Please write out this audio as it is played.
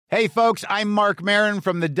Hey folks, I'm Mark Maron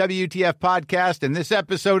from the WTF podcast, and this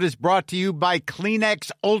episode is brought to you by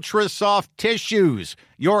Kleenex Ultra Soft Tissues,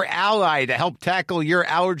 your ally to help tackle your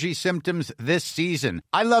allergy symptoms this season.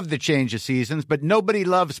 I love the change of seasons, but nobody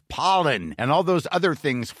loves pollen and all those other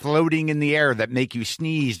things floating in the air that make you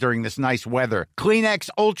sneeze during this nice weather. Kleenex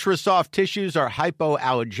Ultra Soft Tissues are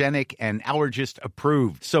hypoallergenic and allergist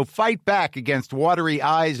approved, so fight back against watery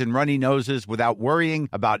eyes and runny noses without worrying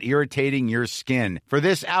about irritating your skin. For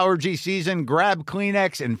this allergy season, grab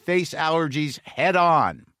Kleenex and face allergies head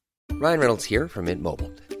on. Ryan Reynolds here from Mint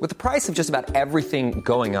Mobile. With the price of just about everything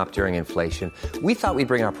going up during inflation, we thought we'd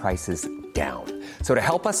bring our prices down. So to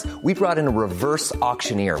help us, we brought in a reverse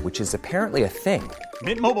auctioneer, which is apparently a thing.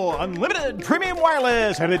 Mint Mobile Unlimited Premium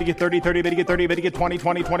Wireless. How to get 30, 30, bit to get 30, bit to get 20,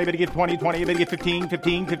 20, 20, bit to get 20, 20, bit to get 15,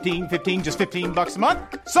 15, 15, 15, just $15 a month?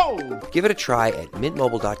 Sold! Give it a try at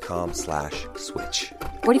mintmobile.com/switch.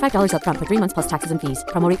 $45 up front for 3 months plus taxes and fees.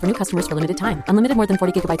 Promo rate for new customers for limited time. Unlimited more than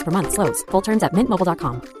 40 gigabytes per month. Slows full terms at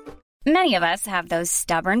mintmobile.com. Many of us have those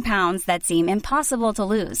stubborn pounds that seem impossible to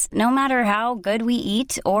lose, no matter how good we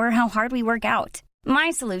eat or how hard we work out. My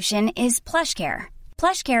solution is PlushCare.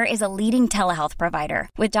 PlushCare is a leading telehealth provider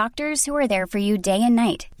with doctors who are there for you day and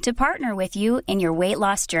night to partner with you in your weight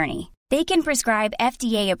loss journey. They can prescribe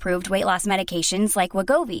FDA-approved weight loss medications like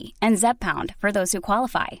Wegovy and Zepbound for those who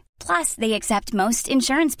qualify. Plus, they accept most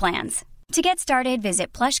insurance plans. To get started,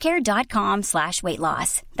 visit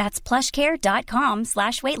plushcare.com/weightloss. That's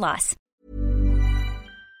plushcare.com/weightloss.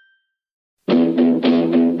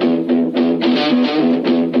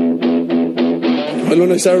 And when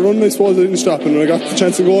I started running, I suppose I didn't stop, and when I got the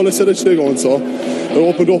chance to go, I said I should go, and so I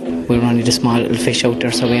opened up. We're only the small little fish out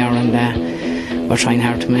there, so we are, and we're trying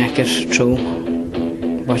hard to make it through.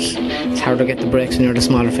 But it's hard to get the breaks when you're the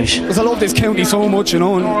smaller fish. Because I love this county so much, you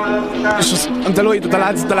know, and it's just, I'm delighted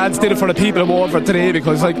that the lads did it for the people of Waterford today,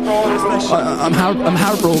 because like I'm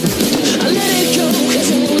heartbroken.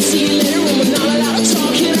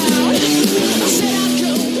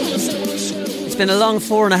 It's been a long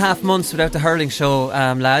 4.5 months without the hurling show,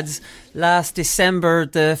 lads. Last December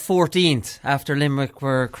the 14th, after Limerick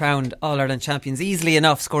were crowned All-Ireland champions, easily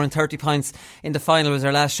enough, scoring 30 points in the final, was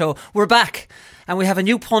our last show. We're back, and we have a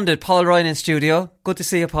new pundit, Paul Ryan, in studio. Good to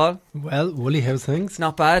see you, Paul. Well, Wooly, how's things?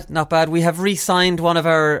 Not bad, not bad. We have re-signed one of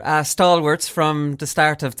our stalwarts from the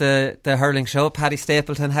start of the hurling show, Paddy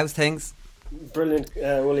Stapleton. How's things? Brilliant,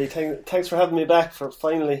 Willie. Thanks for having me back, for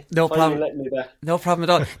finally letting me back. No problem at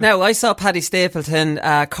all. Now, I saw Paddy Stapleton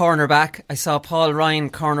cornerback. I saw Paul Ryan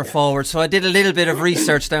corner forward. So I did a little bit of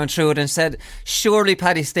research down through it and said, surely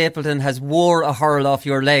Paddy Stapleton has wore a hurl off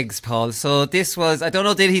your legs, Paul. So this was, I don't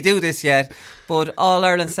know, did he do this yet? But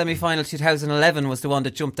All-Ireland semi-final 2011 was the one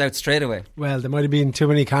that jumped out straight away. Well, there might have been too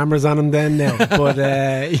many cameras on him then now. But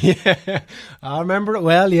yeah, I remember it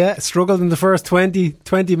well, yeah. Struggled in the first 20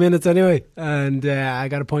 minutes anyway. And I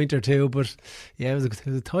got a point or two. But yeah, it was a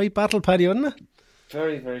tight battle, Paddy, wasn't it?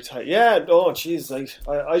 Very, very tight. Yeah, oh, jeez.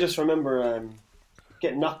 I just remember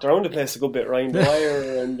getting knocked around the place a good bit, Ryan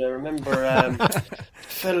Dwyer, and I remember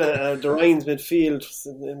fella, the Ryan's midfield,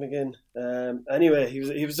 him again. Anyway,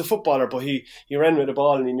 he was a footballer, but he ran with the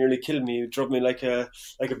ball and he nearly killed me. He drove me like a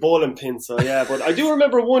bowling pin. So yeah, but I do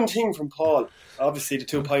remember one thing from Paul. Obviously, the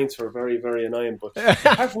 2 pints were very, very annoying. But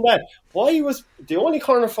apart from that, why he was the only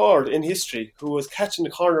corner forward in history who was catching the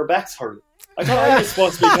cornerbacks hurling. I thought I was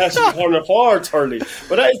supposed to be catching the corner forwards hurling,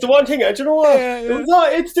 but that is the one thing. Do you know what?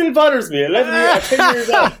 It still bothers me. 10 years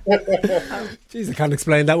on. Jeez, I can't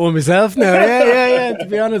explain that one myself now. Yeah. To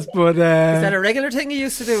be honest, but is that a regular thing you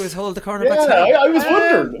used to do? Is hold the cornerbacks? Yeah, I was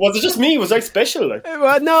wondering. Was it just me? Was I special? Like?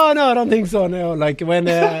 Well, no, I don't think so. No, like when.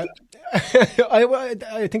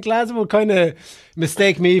 I think lads will kind of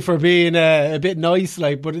mistake me for being a bit nice,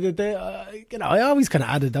 like, but I always kind of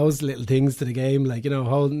added those little things to the game, like,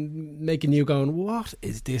 making you going, what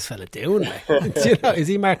is this fella doing? Like, is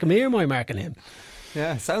he marking me or am I marking him?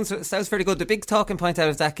 Yeah, sounds very good. The big talking point out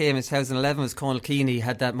of that game in 2011 was Conal Keaney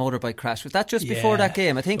had that motorbike crash. Was that just before that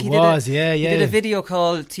game? I think he did a video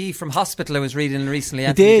called Tea from Hospital, I was reading recently.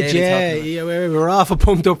 He did, yeah. We were awful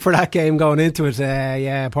pumped up for that game going into it.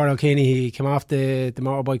 Paul O'Keaney, he came off the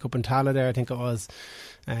motorbike up in Tala there, I think it was.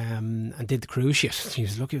 And did the cruciate. He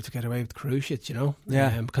was lucky to get away with the cruciate,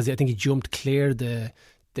 Yeah. Because I think he jumped clear the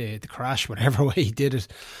crash, whatever way he did it.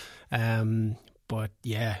 But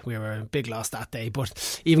yeah, we were a big loss that day.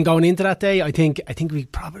 But even going into that day, I think we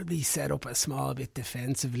probably set up a small bit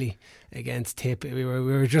defensively against Tip. We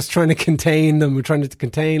were just trying to contain them. We were trying to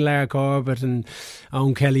contain Lara Corbett and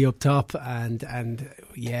Owen Kelly up top, and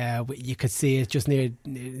yeah, you could see it just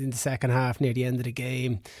in the second half, near the end of the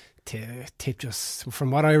game. Tip just,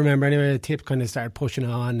 from what I remember anyway, Tip kind of started pushing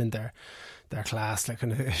on, and their class like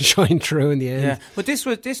kind of shined through in the end. Yeah, but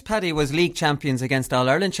this Paddy was league champions against All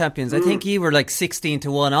Ireland champions. I think you were like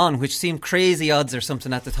 16-1 on, which seemed crazy odds or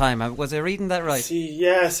something at the time. Was I reading that right?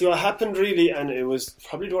 See what happened really, and it was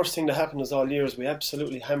probably the worst thing that happened us all years. We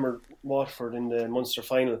absolutely hammered Waterford in the Munster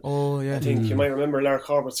final. Oh yeah, I think you might remember Lara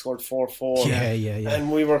Corbett scored 4-4. Yeah.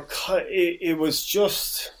 And we were. It was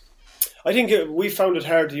just. I think we found it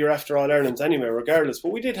hard the year after All Irelands anyway, regardless.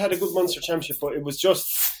 But we did had a good Munster Championship, but it was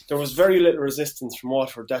just, there was very little resistance from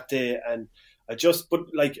Waterford that day, and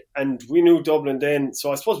and we knew Dublin then,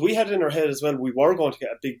 so I suppose we had it in our head as well, we were going to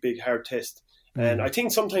get a big hard test. And I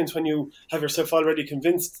think sometimes when you have yourself already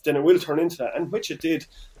convinced, then it will turn into that, and which it did.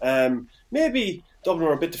 Maybe Dublin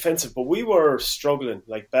were a bit defensive, but we were struggling,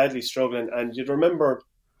 like badly struggling, and you'd remember,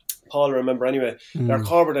 Paul remember anyway, Lara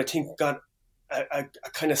Corbett I think got a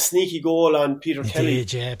kind of sneaky goal on Peter Kelly.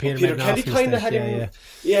 Did, yeah. Peter Kelly kind of had him.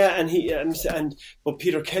 But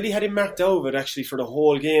Peter Kelly had him marked out of it actually for the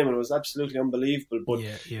whole game, and it was absolutely unbelievable. But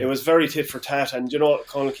it was very tit for tat, and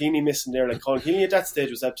Colin Keaney missing there. Like Colin Keaney at that stage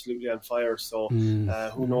was absolutely on fire. So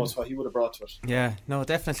who knows what he would have brought to it? Yeah, no,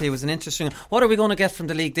 definitely it was an interesting. What are we going to get from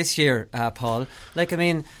the league this year, Paul? Like, I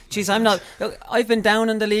mean, geez, I've been down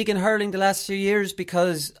in the league in hurling the last few years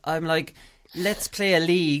because I'm like, let's play a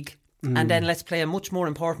league. And then let's play a much more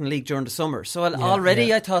important league during the summer. So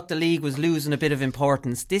I thought the league was losing a bit of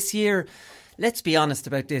importance. This year, let's be honest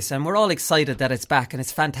about this, and we're all excited that it's back and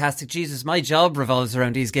it's fantastic. Jesus, my job revolves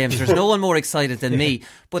around these games. There's no one more excited than me.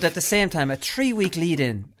 But at the same time, a 3-week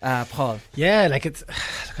lead-in, Paul. Yeah, like it's,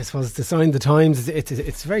 I suppose, to sign the times, it's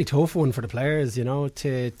a very tough one for the players,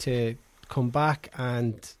 to come back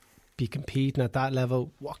and be competing at that level.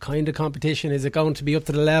 What kind of competition? Is it going to be up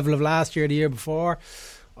to the level of last year, the year before?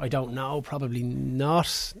 I don't know, probably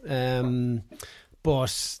not.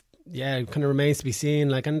 But yeah, it kind of remains to be seen.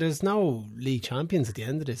 Like, and there's no league champions at the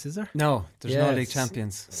end of this, is there? No, there's no league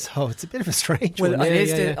champions. So it's a bit of a strange one.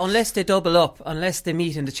 Well, unless they double up, unless they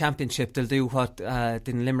meet in the championship, they'll do what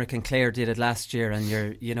Limerick and Clare did it last year, and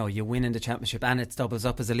you win in the championship and it doubles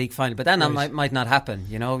up as a league final. But then that might not happen.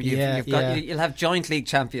 You'll have joint league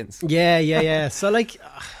champions. Yeah. So like,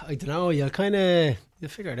 I don't know. You'll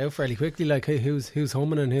figure it out fairly quickly, like who's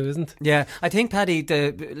humming and who isn't. Yeah, I think, Paddy,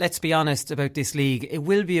 let's be honest about this league. It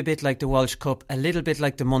will be a bit like the Walsh Cup, a little bit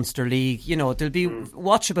like the Munster League. There'll be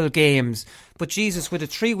watchable games, but Jesus, with a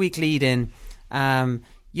 3-week lead in,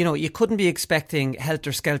 you couldn't be expecting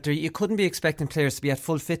helter-skelter. You couldn't be expecting players to be at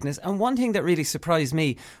full fitness. And one thing that really surprised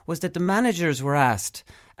me was that the managers were asked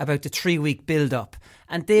about the 3-week build-up,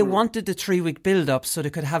 and they wanted the 3-week build-up so they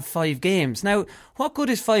could have 5 games. Now, what good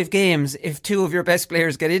is 5 games if 2 of your best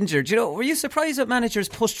players get injured? Were you surprised that managers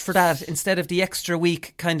pushed for that instead of the extra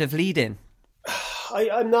week kind of lead-in?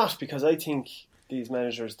 I'm not, because I think these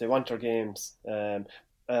managers, they want their games. I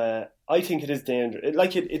think it is dangerous.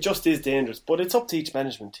 It just is dangerous, but it's up to each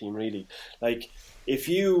management team, really. Like, if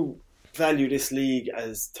you value this league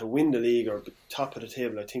as to win the league or the top of the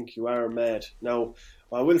table, I think you are mad. Now,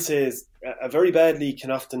 what I will say is a very bad league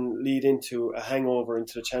can often lead into a hangover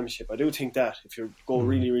into the championship. I do think that if you go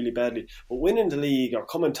really, really badly. But winning the league or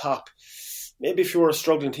coming top, maybe if you're a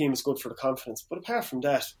struggling team, it's good for the confidence. But apart from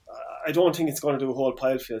that, I don't think it's going to do a whole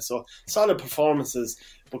pile for you. So solid performances,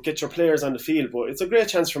 but get your players on the field. But it's a great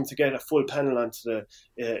chance for them to get a full panel onto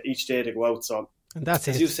each day they go out. So, and that's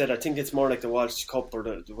as you said, I think it's more like the Walsh Cup or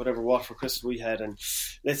the whatever Waterford Crystal we had. And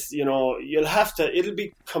you'll have to. It'll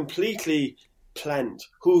be completely planned.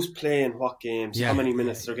 Who's playing what games, how many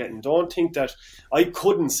minutes they're getting. Don't think that I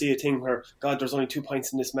couldn't see a thing where, God, there's only 2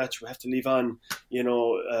 points in this match, we have to leave on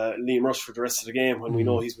Liam Rush for the rest of the game when we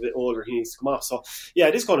know he's a bit older, he needs to come off. So yeah,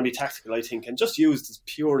 it is going to be tactical, I think, and just used as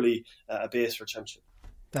purely a base for championship.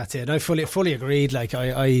 That's it. I fully agreed. Like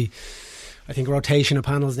I think rotation of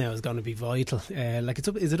panels now is going to be vital.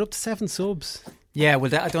 Is it up to 7 subs? Yeah,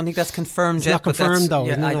 well, I don't think that's confirmed it's yet. Not confirmed though.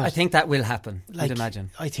 Yeah, I think that will happen. I'd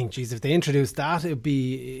imagine. I think, if they introduce that,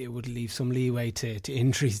 it would leave some leeway to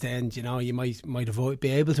injuries. Then you might be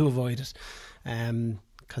able to avoid it.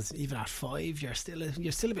 Because even at 5, you're still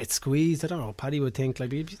a bit squeezed. I don't know. Paddy would think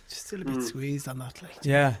you're still a bit squeezed on that.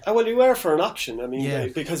 Yeah. Well, you are for an option. I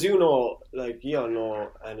mean, because you all know,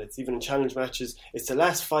 and it's even in challenge matches. It's the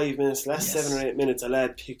last 5 minutes, last 7 or 8 minutes, a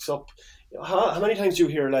lad picks up. How many times do you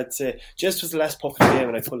hear lads say, just was the last puck of the game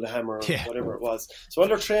and I pulled the hammer or whatever it was. So while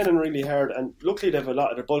they're training really hard, and luckily they have a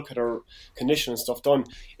lot of their bulk of their conditioning stuff done,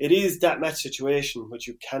 it is that match situation which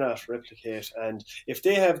you cannot replicate. And if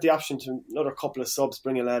they have the option to another couple of subs,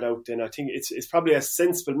 bring a lad out, then I think it's probably a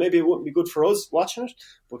sensible, maybe it wouldn't be good for us watching it,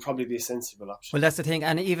 but would probably be a sensible option. Well, that's the thing.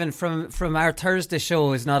 And even from our Thursday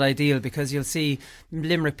show is not ideal, because you'll see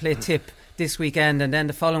Limerick play Tip this weekend, and then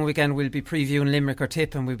the following weekend we'll be previewing Limerick or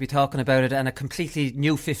Tip, and we'll be talking about it, and a completely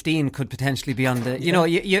new 15 could potentially be on the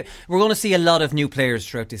we're going to see a lot of new players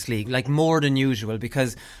throughout this league, like more than usual,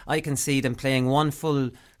 because I can see them playing one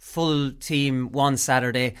full team one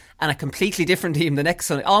Saturday and a completely different team the next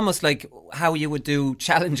Sunday, almost like how you would do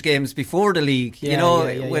challenge games before the league,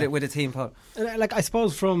 with a team, Paul. Like, I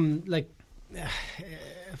suppose from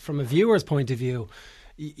a viewer's point of view,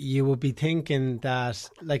 you would be thinking that,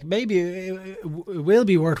 like, maybe it will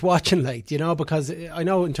be worth watching, like, because I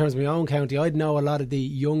know in terms of my own county, I'd know a lot of the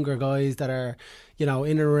younger guys that are, in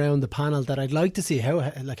and around the panel, that I'd like to see how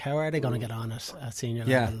are they going to get on at senior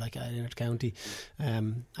level, like at inter-county,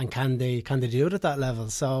 and can they do it at that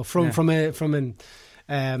level? So from a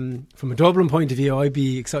Dublin point of view, I'd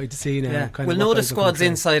be excited to see now. We'll know the squad's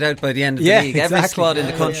inside out by the end of the league. Exactly. Every squad in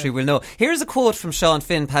the country will know. Here's a quote from Sean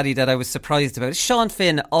Finn, Paddy, that I was surprised about. It's Sean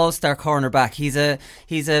Finn, all-star cornerback. He's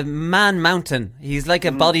a man mountain. He's like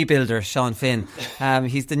a bodybuilder, Sean Finn.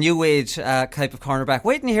 He's the new age type of cornerback.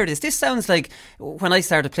 Wait and hear this. This sounds like when I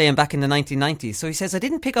started playing back in the 1990s. So he says, I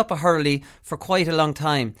didn't pick up a hurley for quite a long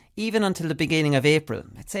time, even until the beginning of April.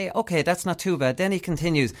 I'd say, okay, that's not too bad. Then he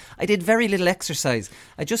continues, I did very little exercise.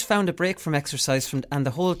 I just found a break from exercise, and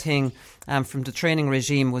the whole thing from the training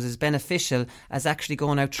regime was as beneficial as actually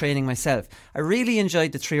going out training myself. I really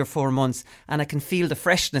enjoyed the 3 or 4 months, and I can feel the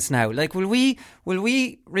freshness now. Like, will we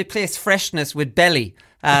replace freshness with belly?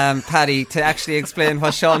 Paddy, to actually explain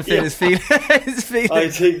what Sean Finn is feeling. I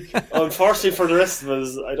think, unfortunately for the rest of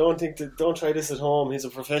us, I don't think don't try this at home. He's a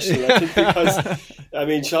professional. I think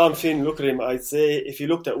because, Sean Finn, look at him. I'd say if you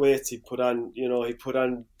looked at weights, he put on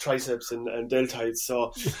triceps and deltoids.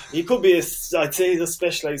 So he could be I'd say he's a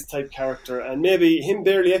specialised type character, and maybe him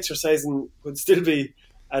barely exercising would still be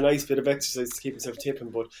a nice bit of exercise to keep himself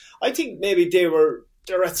tipping. But I think maybe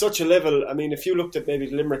they're at such a level. I mean, if you looked at maybe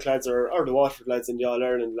the Limerick lads or the Waterford lads in the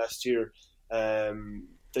All-Ireland last year,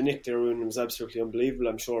 the nick they were in was absolutely unbelievable,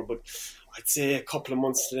 I'm sure. But I'd say a couple of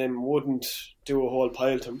months to them wouldn't do a whole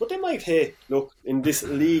pile to them. But they might, look, in this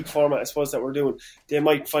league format, I suppose, that we're doing, they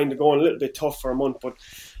might find it going a little bit tough for a month. But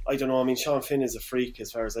I don't know. I mean, Sean Finn is a freak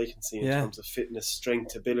as far as I can see in terms of fitness,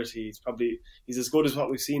 strength, ability. He's as good as what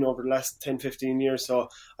we've seen over the last 10-15 years. So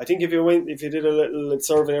I think if you did a little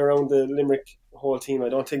survey around the Limerick whole team, I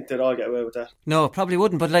don't think they'd all get away with that. No, probably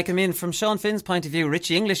wouldn't. But from Sean Finn's point of view,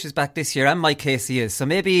 Richie English is back this year, and Mike Casey is. So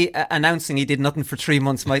maybe announcing he did nothing for 3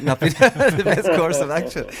 months might not be the best course of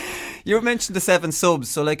action. You mentioned the 7 subs.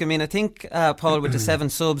 So I think, Paul, with the 7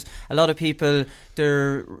 subs, a lot of people,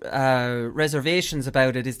 their reservations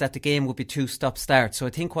about it is that the game would be 2 stop-start. So I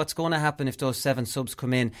think what's going to happen if those 7 subs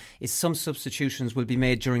come in is some substitutions will be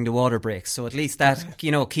made during the water breaks. So at least that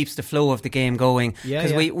keeps the flow of the game going.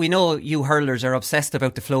 Because we know you hurlers are obsessed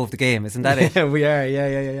about the flow of the game, isn't that it? We are,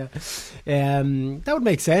 yeah. That would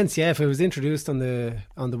make sense, if it was introduced on the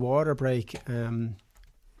water break.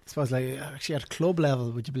 I suppose, like, actually at club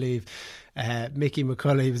level, would you believe, Mickey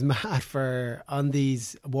McCulley was mad on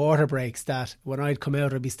these water breaks that when I'd come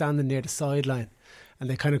out, I'd be standing near the sideline and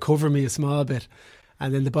they kind of cover me a small bit,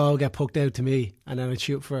 and then the ball get poked out to me, and then I'd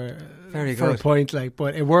shoot for a point.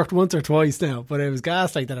 But it worked once or twice now. But it was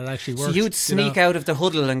gas like that. It actually worked. So you'd sneak out of the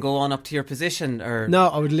huddle and go on up to your position, or no?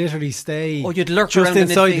 I would literally stay. Oh, you'd lurk just around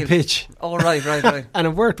inside the pitch. Oh, right. And it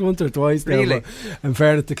worked once or twice. Really? Now, in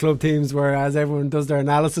fairness, the club teams, whereas everyone does their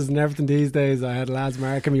analysis and everything these days, I had lads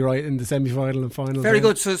marking me right in the semi-final and final. Very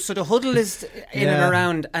good. So the huddle is in and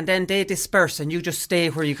around, and then they disperse, and you just stay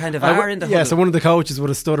where you kind of are in the huddle. Yeah. So one of the coaches would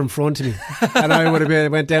have stood in front of me, and I would have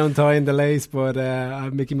went down tying the lace. But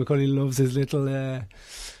Mickey McCulley loves his little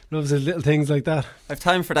things like that. I've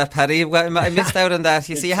time for that, Paddy. Well, I missed out on that.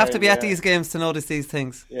 You see, you have to be at these games to notice these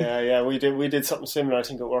things. Yeah, we did something similar. I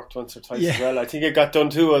think it worked once or twice as well. I think it got done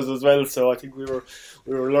to us as well. So I think we were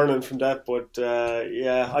learning from that. But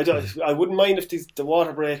I wouldn't mind if the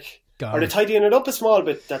water break or they tidying it up a small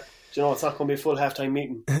bit. That, it's not going to be a full half-time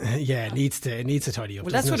meeting. It needs to tidy up.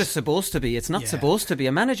 Well, that's what it's supposed to be. It's not supposed to be.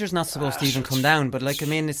 A manager's not supposed to even come down. But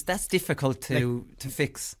that's difficult to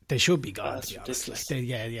fix. They should be gone. To be honest.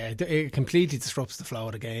 It completely disrupts the flow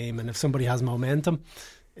of the game. And if somebody has momentum,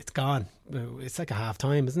 it's gone. It's like a half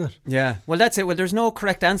time, isn't it? Yeah, well that's it. Well, there's no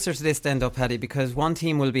correct answer to this then though, Paddy, because one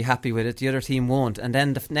team will be happy with it, the other team won't, and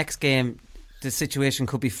then the next game the situation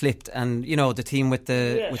could be flipped, and the team with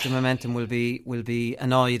the momentum will be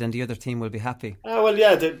annoyed, and the other team will be happy.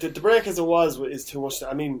 The break as it was is too much.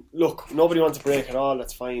 I mean, look, nobody wants a break at all.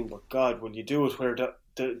 That's fine, but God, will you do it where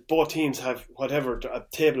both teams have a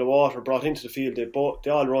table of water brought into the field?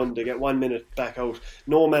 They all run. They get 1 minute back out.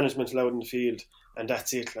 No management allowed in the field. And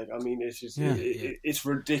that's it. Like, I mean, it's just it's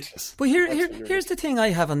ridiculous. But here's the thing I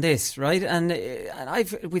have on this, right? And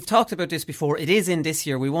we've talked about this before. It is in this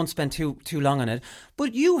year. We won't spend too long on it.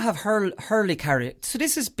 But you have hurley carrier. So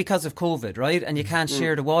this is because of COVID, right? And you can't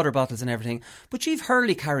share the water bottles and everything. But you've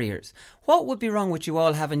hurley carriers. What would be wrong with you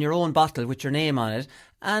all having your own bottle with your name on it?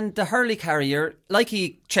 And the hurley carrier, like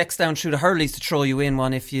he checks down through the hurleys to throw you in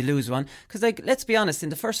one if you lose one. Because, let's be honest, in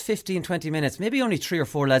the first 15, 20 minutes, maybe only 3 or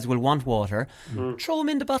 4 lads will want water. Throw him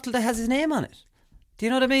in the bottle that has his name on it. Do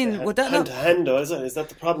you know what I mean? Yeah, would that hand to hand, though, is it? Is that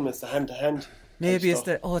the problem? It's the hand to hand. Maybe it's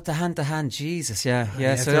the hand to hand. Jesus,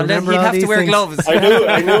 yeah. So he'd have to wear things. gloves. I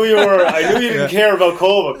knew you didn't care about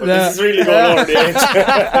COVID, but this is really going over the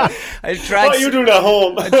edge. What are you doing at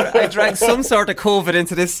home? I dragged some sort of COVID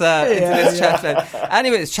into this chat.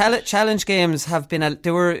 Anyways, challenge games have been.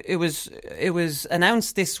 It was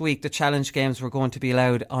announced this week that challenge games were going to be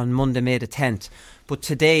allowed on Monday, May the 10th, but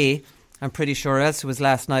today, I'm pretty sure, else it was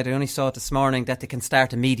last night, I only saw it this morning, that they can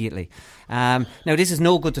start immediately. Now this is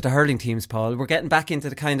no good to the hurling teams, Paul. We're getting back into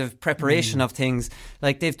the kind of preparation of things.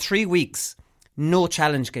 Like, they've 3 weeks, no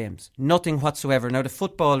challenge games, nothing whatsoever. Now the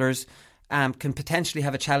footballers can potentially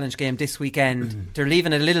have a challenge game this weekend. They're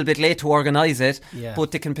leaving it a little bit late to organise it,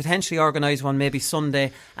 but they can potentially organise one maybe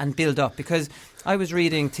Sunday and build up. Because I was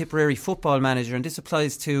reading Tipperary Football Manager, and this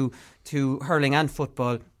applies to hurling and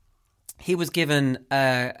football. He was given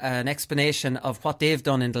an explanation of what they've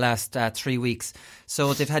done in the last 3 weeks.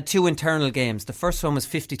 So they've had 2 internal games. The first one was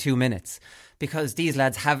 52 minutes because these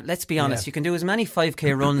lads have, let's be honest, you can do as many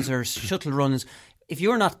 5k runs or shuttle runs. If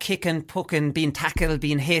you're not kicking, pucking, being tackled,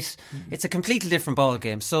 being hit, it's a completely different ball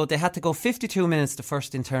game. So they had to go 52 minutes the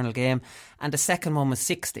first internal game, and the second one was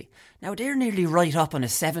 60. Now they're nearly right up on a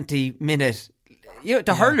 70-minute.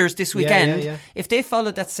 The hurlers this weekend, if they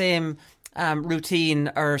followed that same routine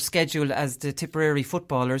or schedule as the Tipperary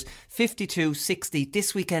footballers, 52, 60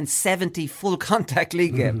 this weekend, 70 full contact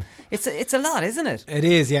league game. It's a lot, isn't it? It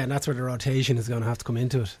is, and that's where the rotation is going to have to come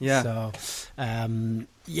into it. So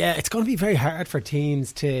it's going to be very hard for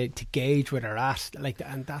teams to gauge where they're at,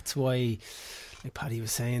 and that's why, like Paddy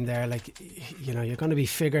was saying there, you're going to be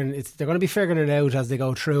figuring they're going to be figuring it out as they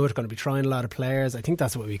go through it. Going to be trying a lot of players. I think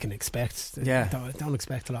that's what we can expect. Don't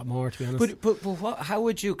expect a lot more, to be honest. But how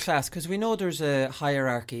would you class? Because we know there's a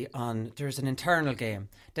hierarchy there's an internal game,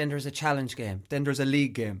 then there's a challenge game, then there's a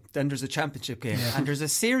league game, then there's a championship game, and there's a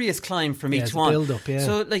serious climb from each one. Build up,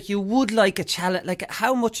 So you would like a challenge. Like,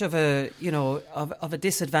 how much of a of a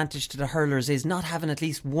disadvantage to the hurlers is not having at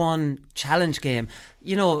least one challenge game?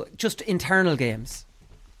 Just internal games.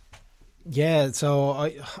 Yeah, so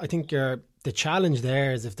I think the challenge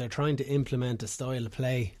there is if they're trying to implement a style of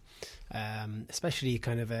play, especially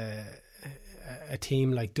kind of a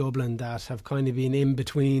team like Dublin that have kind of been in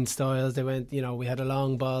between styles. They went, we had a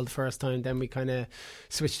long ball the first time, then we kind of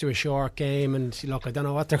switched to a short game, and look, I don't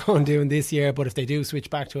know what they're going to do in this year, but if they do switch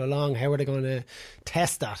back to a long, how are they going to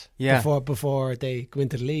test that before they go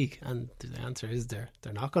into the league? And the answer is they're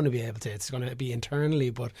not going to be able to. It's going to be internally,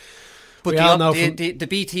 but the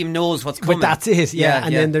B team knows what's coming. But that's it,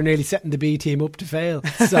 then they're nearly setting the B team up to fail.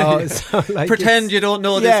 So pretend you don't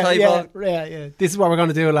know this high ball. Yeah. This is what we're going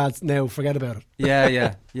to do, lads. Now, forget about it.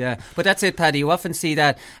 Yeah. But that's it, Paddy. You often see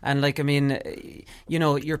that, and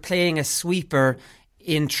you're playing a sweeper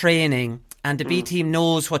in training, and the B team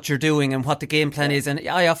knows what you're doing and what the game plan is. And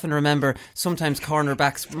I often remember sometimes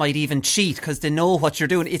cornerbacks might even cheat because they know what you're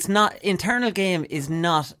doing. It's not, internal game is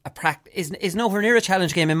not a is nowhere near a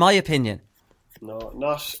challenge game, in my opinion. No,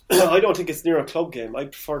 not. I don't think it's near a club game. I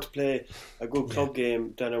prefer to play a good club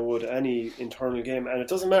game than I would any internal game. And it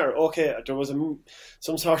doesn't matter. Okay, there was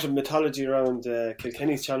some sort of mythology around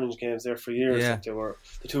Kilkenny's challenge games there for years. Like, they were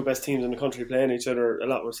the 2 best teams in the country playing each other, a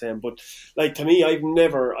lot were saying. But to me, I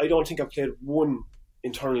don't think I've played one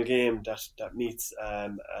internal game that meets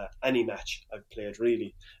any match I've played,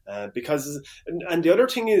 really. Because and the other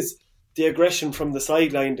thing is, the aggression from the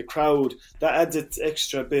sideline, the crowd, that adds its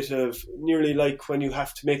extra bit of nearly like when you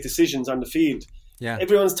have to make decisions on the field. Yeah.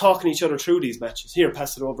 Everyone's talking each other through these matches. Here,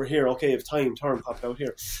 pass it over here. Okay, if time, turn, pop it out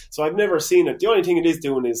here. So I've never seen it. The only thing it is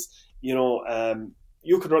doing is,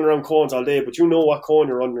 you could run around cones all day, but you know what cone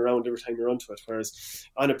you're running around every time you run to it. Whereas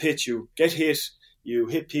on a pitch, you get hit, you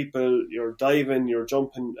hit people, you're diving, you're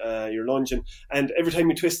jumping, you're lunging, and every time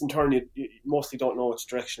you twist and turn, you mostly don't know which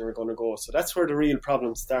direction you're going to go. So that's where the real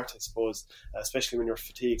problems start, I suppose, especially when you're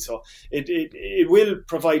fatigued. So it will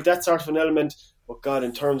provide that sort of an element. But God,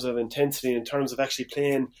 in terms of intensity, in terms of actually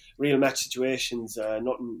playing real match situations,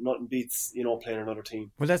 nothing beats, playing another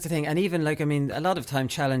team. Well, that's the thing. And even a lot of time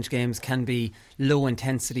challenge games can be low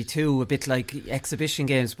intensity too, a bit like exhibition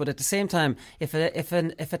games. But at the same time, if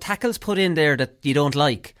a tackle's put in there that you don't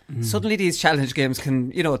like, suddenly these challenge games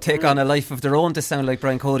can, take on a life of their own, to sound like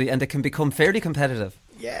Brian Cody, and they can become fairly competitive.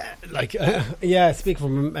 Yeah, speaking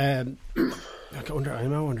from, I'm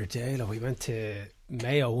under jail. We went to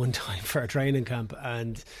Mayo one time for a training camp,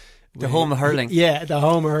 and the home of hurling. Yeah, the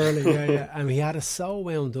home of hurling. Yeah. And we had us so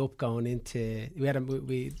wound up going into.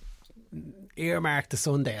 We earmarked the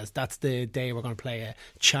Sunday as that's the day we're going to play a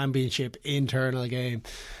championship internal game,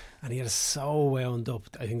 and he had us so wound up.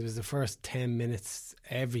 I think it was the first 10 minutes.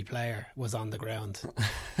 Every player was on the ground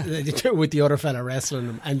with the other fella wrestling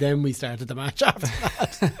them, and then we started the match after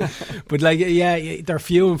that. But they're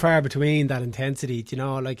few and far between, that intensity.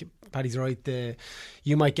 Like Paddy's right.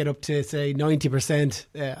 You might get up to say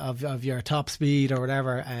 90% of your top speed or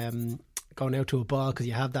whatever, going out to a ball because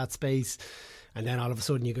you have that space. And then all of a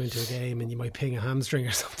sudden you go into a game and you might ping a hamstring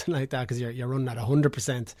or something like that because you're running at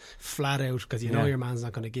 100% flat out because you know your man's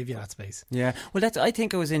not going to give you that space. Yeah, well, I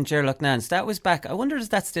think it was in Ger Loughnane. That was back. I wonder, does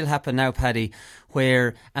that still happen now, Paddy,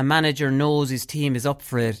 where a manager knows his team is up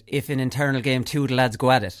for it if in internal game 2 the lads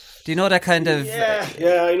go at it? Do you know that kind of? Yeah,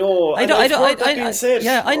 I know. I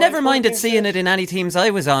never minded seeing it in any teams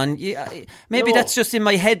I was on. Maybe that's just in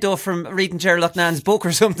my head though from reading Ger Loughnane's book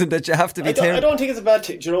or something that you have to be. I don't think it's a bad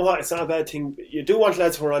thing. Do you know what? It's not a bad thing. You do want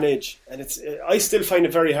lads who are on edge, and I still find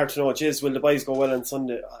it very hard to know. Will the boys go well on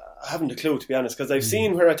Sunday? I haven't a clue, to be honest, because I've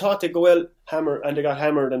seen where I thought they'd go well, and they got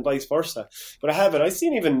hammered, and vice versa. But I haven't. I've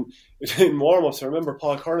seen even in warm-ups. I remember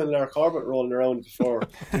Paul Curran and Larry Corbett rolling around before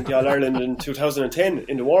the All Ireland in 2010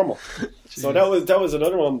 in the warm-up. So that was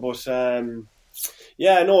another one. But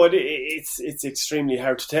it's extremely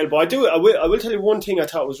hard to tell. But I will tell you one thing I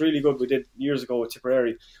thought was really good. We did years ago with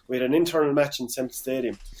Tipperary. We had an internal match in Semple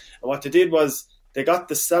Stadium, and what they did was they got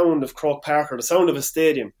the sound of Croke Park, or the sound of a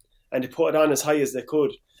stadium, and they put it on as high as they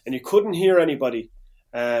could. And you couldn't hear anybody,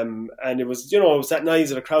 and it was it was that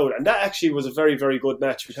noise of the crowd, and that actually was a very, very good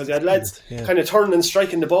match because you had lads kind of turning and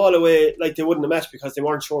striking the ball away like they would in a match because they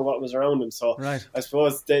weren't sure what was around them. So I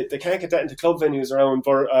suppose they can't get that into club venues around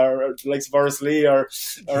like Borrisley or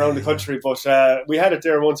around the country, but we had it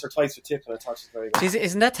there once or twice with Tip, and I thought it was very good.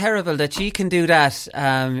 Isn't that terrible that you can do that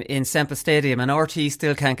in Semple Stadium and RT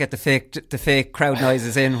still can't get the fake crowd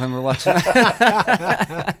noises in when we're watching?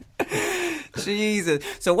 Jesus.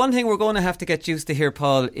 So one thing we're going to have to get used to here,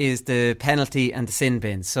 Paul, is the penalty and the sin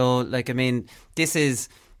bin. So, this is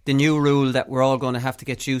the new rule that we're all going to have to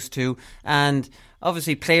get used to. And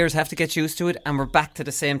obviously players have to get used to it, and we're back to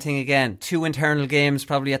the same thing again. 2 internal games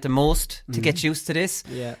probably at the most to get used to this.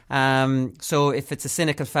 Yeah. So if it's a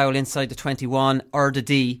cynical foul inside the 21 or the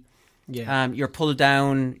D, you're pulled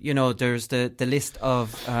down. There's the list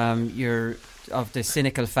of the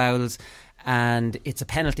cynical fouls, and it's a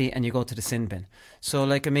penalty and you go to the sin bin. So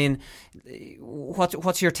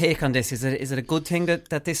what's your take on this? Is it a good thing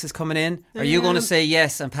that this is coming in? Are you going to say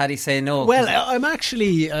yes and Paddy say no? Well, I'm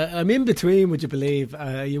actually I'm in between, would you believe?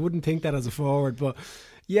 You wouldn't think that as a forward, but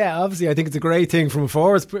yeah, obviously I think it's a great thing from a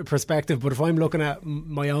forward's perspective, but if I'm looking at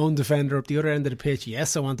my own defender up the other end of the pitch,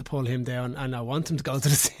 yes, I want to pull him down and I want him to go to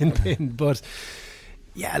the sin bin. But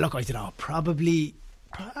yeah, look, I don't know, probably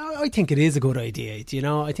I think it is a good idea,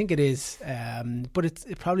 I think it is, but it's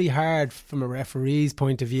probably hard from a referee's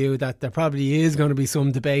point of view that there probably is going to be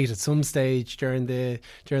some debate at some stage during the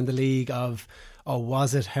league of,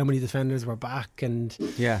 was it, how many defenders were back, and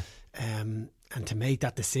and to make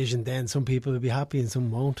that decision, then some people will be happy and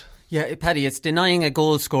some won't. Yeah, Paddy, it's denying a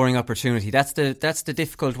goal scoring opportunity. That's the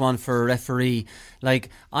difficult one for a referee.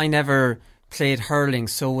 I never played hurling,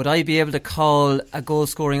 so would I be able to call a goal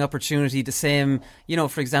scoring opportunity the same,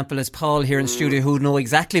 for example, as Paul here in studio, who know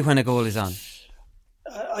exactly when a goal is on?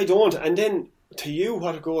 I don't, and then to you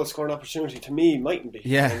what a goal scoring opportunity to me mightn't be,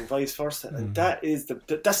 and vice versa. And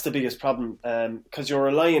that's the biggest problem, because you're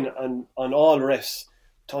relying on all refs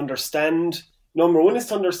to understand. Number one is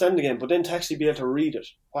to understand the game, but then to actually be able to read it,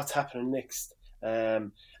 what's happening next.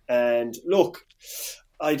 And look,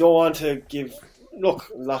 I don't want to give a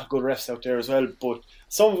lot of good refs out there as well, but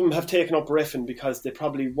some of them have taken up reffing because they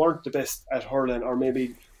probably weren't the best at hurling, or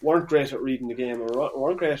maybe weren't great at reading the game or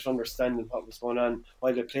weren't great at understanding what was going on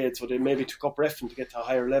while they played, so they maybe took up reffing to get to a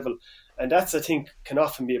higher level. And that's, I think, can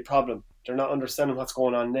often be a problem. They're not understanding what's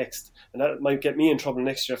going on next. And that might get me in trouble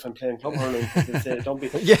next year if I'm playing club hurling. They say, don't be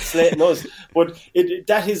slating us. But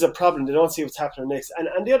that is a problem. They don't see what's happening next.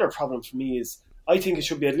 And the other problem for me is, I think it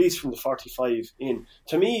should be at least from the 45 in.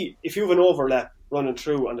 To me, if you have an overlap running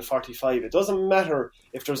through on the 45, it doesn't matter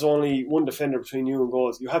if there's only one defender between you and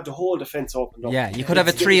goals. You have the whole defence opened up. Yeah, you could have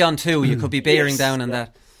a 3-on-2. You could be bearing down on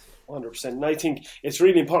that. 100%. And I think it's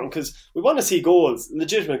really important because we want to see goals,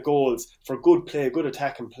 legitimate goals for good play, good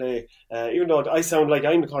attacking play. Even though I sound like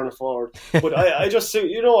I'm the corner forward, but I just,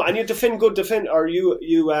 and you defend good or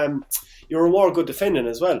you reward good defending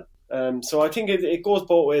as well. So I think it goes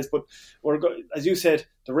both ways. But as you said,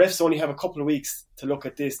 the refs only have a couple of weeks to look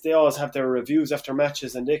at this. They always have their reviews after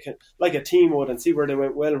matches, and they can, like a team would, and see where they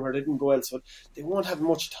went well and where they didn't go well. So they won't have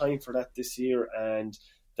much time for that this year, and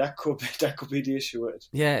that could be the issue with it.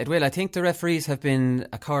 Yeah, it will. I think the referees have been,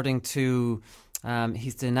 according to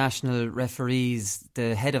he's the national referees,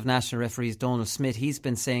 the head of national referees, Donald Smith. He's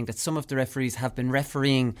been saying that some of the referees have been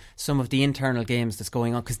refereeing some of the internal games that's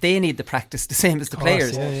going on because they need the practice the same as the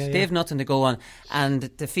players. They have nothing to go on, and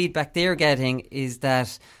the feedback they're getting is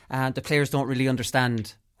that the players don't really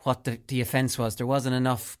understand what the offence was. There wasn't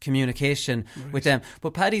enough communication with them.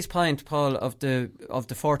 But Paddy's point, Paul, of the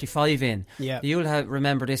 45 in, you'll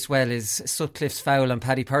remember this well, is Sutcliffe's foul on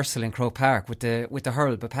Paddy Purcell in Croke Park with the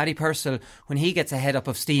hurl. But Paddy Purcell, when he gets a head up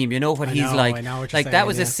of steam, you know what he's like. I know what like saying, that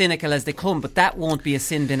was as cynical as they come, but that won't be a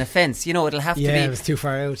sin bin offence. It'll have to be. Yeah, it was too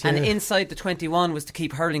far out. And inside the 21 was to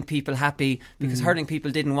keep hurling people happy because hurling people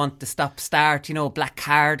didn't want the stop-start, black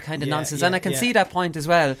card kind of nonsense. And I can see that point as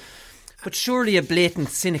well. But surely a blatant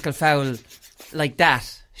cynical foul like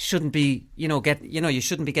that shouldn't be, you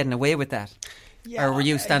shouldn't be getting away with that. Yeah, or were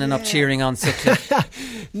you standing up cheering on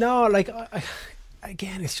Sutcliffe? No,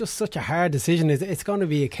 again, it's just such a hard decision. It's going to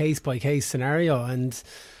be a case by case scenario, and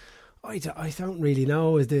I don't really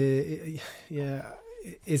know. Is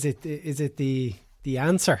it the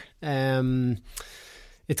answer?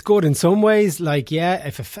 It's good in some ways.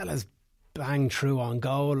 If a fella's bang through on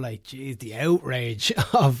goal, the outrage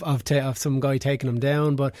of some guy taking him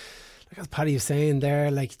down. But as Paddy was saying there,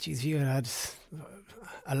 if you had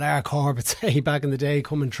a Lark Corbett, say, back in the day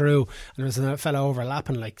coming through and there was a fella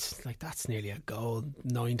overlapping, that's nearly a goal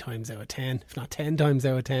 9 times out of 10, if not 10 times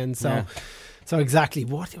out of 10. So exactly,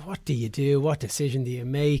 what do you do? What decision do you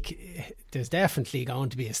make? There's definitely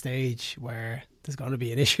going to be a stage where there's going to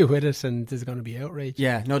be an issue with it and there's going to be outrage.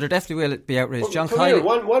 Yeah, no, there definitely will be outrage. Well, John Kyle,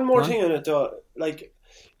 one more thing on it though.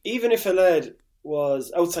 Even if a lad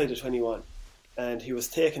was outside the 21 and he was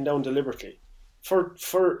taken down deliberately, for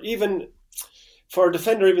a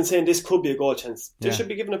defender even saying this could be a goal chance, they should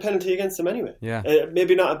be given a penalty against him anyway. Yeah.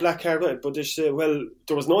 Maybe not a black card, but they should,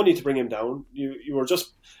 there was no need to bring him down. You were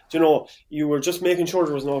just, you were just making sure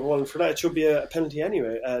there was no goal, and for that it should be a penalty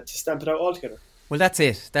anyway to stamp it out altogether. Well, that's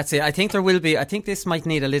it. I think there will be. I think this might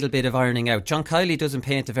need a little bit of ironing out. John Kiley doesn't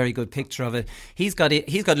paint a very good picture of it. He's got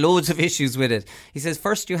loads of issues with it. He says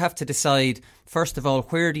first you have to decide, first of all,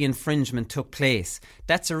 where the infringement took place.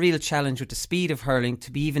 That's a real challenge with the speed of hurling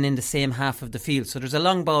to be even in the same half of the field. So there's a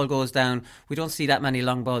long ball goes down. We don't see that many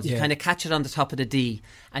long balls. You kind of catch it on the top of the D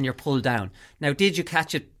and you're pulled down. Now, did you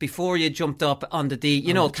catch it before you jumped up on the D?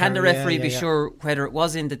 Can the referee be sure whether it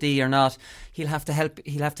was in the D or not? He'll have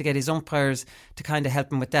to get his umpires to kind of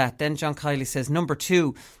help him with that. Then John Kiley says, number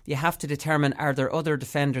 2, you have to determine, are there other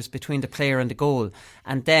defenders between the player and the goal?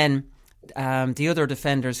 And then the other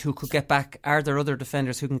defenders who could get back, are there other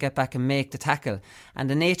defenders who can get back and make the tackle? And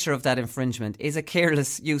the nature of that infringement is a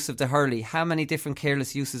careless use of the hurley. How many different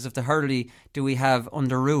careless uses of the hurley do we have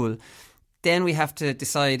under rule? Then we have to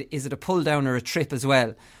decide, is it a pull down or a trip as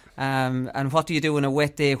well? And what do you do on a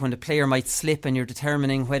wet day when the player might slip and you're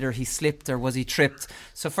determining whether he slipped or was he tripped?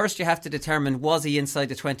 So first you have to determine, was he inside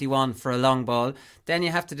the 21 for a long ball? Then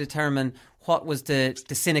you have to determine what was the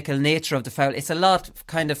cynical nature of the foul. It's a lot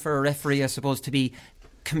kind of for a referee, I suppose, to be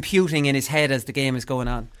computing in his head as the game is going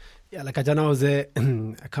on. Yeah, I don't know, is a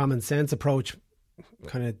common sense approach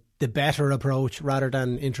kind of the better approach rather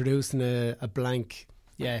than introducing a blank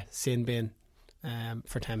sin bin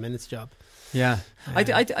for 10 minutes job. Yeah, I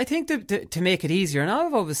think to make it easier, and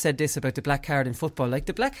I've always said this about the black card in football,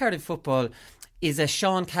 the black card in football is a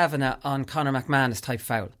Sean Kavanagh on Conor McManus type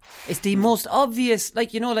foul. It's the most obvious,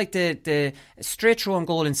 the straight throw on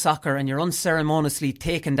goal in soccer and you're unceremoniously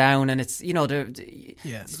taken down and it's, like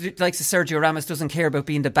Sergio Ramos doesn't care about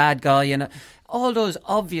being the bad guy and all those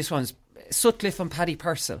obvious ones, Sutcliffe and Paddy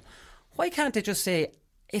Purcell. Why can't they just say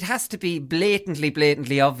it has to be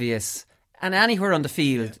blatantly obvious? and anywhere on the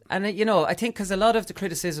field. And I think because a lot of the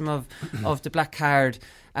criticism of the black card,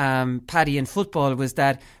 Paddy, in football was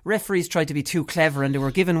that referees tried to be too clever and they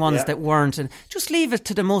were given ones that weren't, and just leave it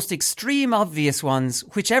to the most extreme obvious ones,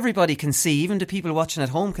 which everybody can see, even the people watching at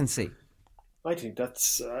home can see. I think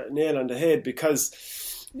that's nail on the head, because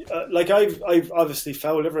I've obviously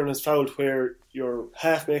fouled. Everyone has fouled where you're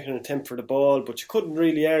half making an attempt for the ball, but you couldn't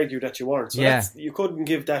really argue that you weren't. So you couldn't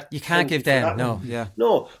give that. You can't give them.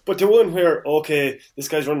 No. But the one where, okay, this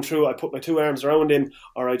guy's running through, I put my two arms around him,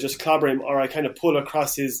 or I just clobber him, or I kind of pull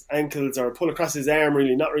across his ankles, or pull across his arm,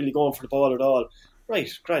 really, not really going for the ball at all. Right,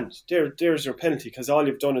 grand. There's your penalty, because all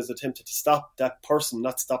you've done is attempted to stop that person,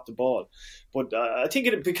 not stop the ball. But I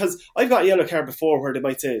think because I've got a yellow card before where they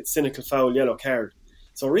might say cynical foul, yellow card.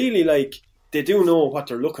 So really, they do know what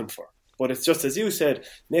they're looking for. But it's just, as you said,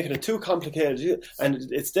 making it too complicated. And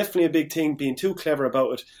it's definitely a big thing, being too clever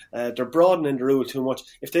about it. They're broadening the rule too much.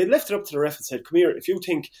 If they left it up to the ref and said, come here, if you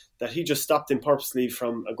think that he just stopped him purposely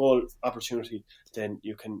from a goal opportunity, then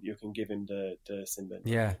you can give him the sin bin.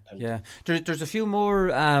 Yeah. There's a few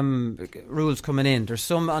more rules coming in. There's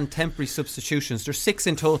some on temporary substitutions. There's 6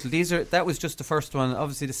 in total. That was just the first one.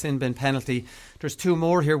 Obviously, the sin bin penalty. There's 2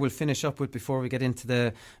 more here we'll finish up with before we get into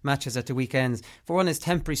the matches at the weekends. For one is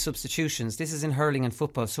temporary substitutions. This is in hurling and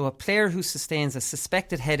football. So a player who sustains a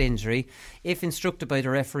suspected head injury, if instructed by the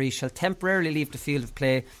referee, shall temporarily leave the field of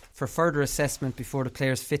play for further assessment before the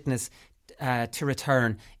player's fitness to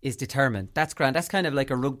return is determined. That's grand. That's kind of like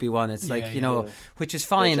a rugby one. It's which is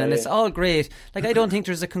fine, and it's all great. I don't think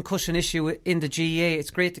there's a concussion issue in the GAA.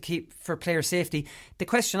 It's great to keep for player safety. The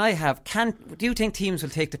question I have, do you think teams will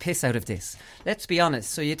take the piss out of this? Let's be honest.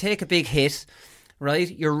 So you take a big hit, right?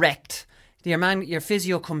 You're wrecked. Your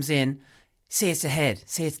physio comes in, say it's the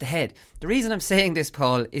head. The reason I'm saying this,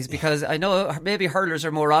 Paul, is because I know maybe hurlers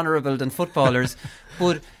are more honourable than footballers,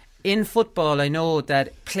 but in football I know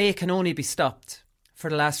that play can only be stopped for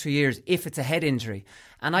the last few years if it's a head injury.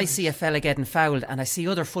 And I see a fella getting fouled and I see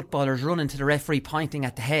other footballers running to the referee pointing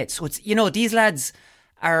at the head. So it's, these lads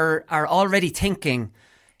are already thinking,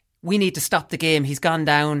 we need to stop the game, he's gone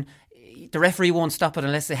down. The referee won't stop it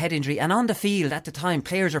unless it's a head injury. And on the field at the time,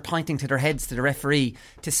 players are pointing to their heads to the referee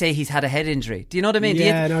to say he's had a head injury. Do you know what I mean?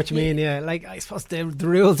 Yeah, I know what you mean. Yeah, I suppose the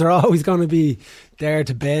rules are always going to be there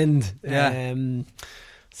to bend. Yeah.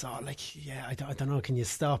 I don't know. Can you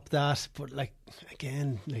stop that? But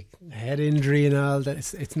again, head injury and all that,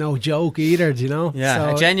 it's no joke either. Do you know? Yeah,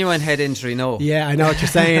 so, a genuine head injury. No. Yeah, I know what you're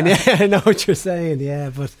saying. Yeah, I know what you're saying. Yeah,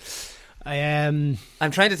 but. I'm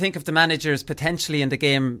trying to think of the managers potentially in the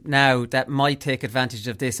game now that might take advantage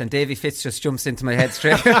of this, and Davy Fitz just jumps into my head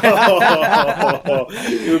straight. You'll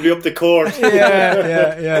be up the court.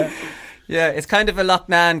 Yeah, it's kind of a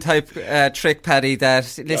Lochnan type trick, Paddy,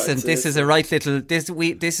 that, listen, this is a right little,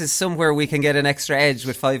 this is somewhere we can get an extra edge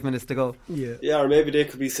with 5 minutes to go. Yeah, or maybe they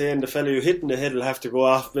could be saying the fellow who hit in the head will have to go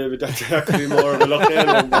off. Maybe that could be more of a Lochnan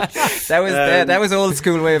one. That was old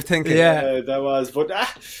school way of thinking. Yeah, that was. But I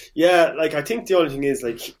think the only thing is,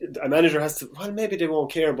 a manager has to, well, maybe they won't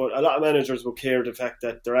care, but a lot of managers will care the fact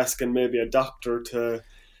that they're asking maybe a doctor to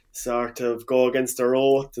sort of go against their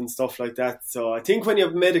oath and stuff like that. So I think when you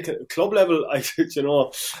have medical club level,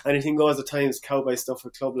 anything goes at times, cowboy stuff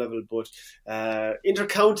at club level. But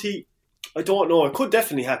inter-county, I don't know. It could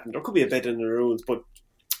definitely happen. There could be a bed in the rules, but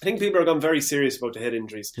I think people are gone very serious about the head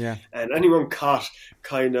injuries. Yeah. And anyone caught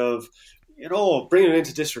kind of, bringing it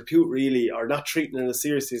into disrepute really, or not treating it as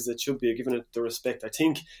seriously as it should be, giving it the respect, I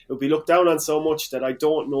think it will be looked down on so much that I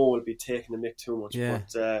don't know will be taking the mick too much. Yeah.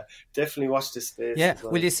 But definitely watch this space. Yeah,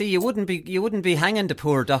 well, you see, you wouldn't be hanging the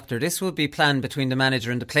poor doctor. This would be planned between the manager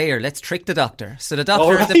and the player. Let's trick the doctor. So the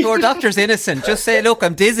doctor, the poor doctor's innocent. Just say, look,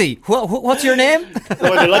 I'm dizzy. What's your name?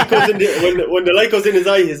 When the light goes in, when the light goes in his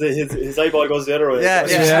eye, his eyeball goes the other way.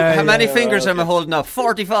 Yeah. How many fingers am I holding up?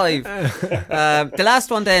 45. The last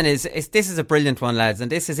one then is this is a brilliant one, lads, and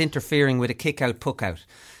this is interfering with a kick-out, puck-out.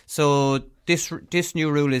 So this new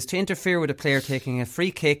rule is to interfere with a player taking a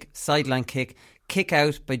free kick, sideline kick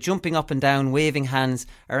out by jumping up and down, waving hands,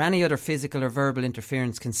 or any other physical or verbal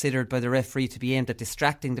interference considered by the referee to be aimed at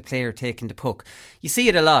distracting the player taking the puck. You see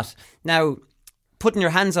it a lot. Now, putting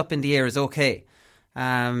your hands up in the air is okay.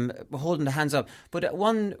 Holding the hands up, but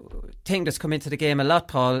one thing that's come into the game a lot,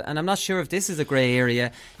 Paul, and I'm not sure if this is a grey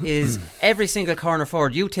area, is every single corner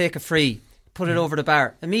forward, you take a free, put it over the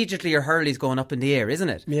bar, immediately your hurley's going up in the air, isn't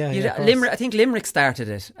it? I think Limerick started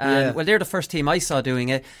it, and well, they're the first team I saw doing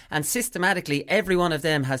it, and systematically every one of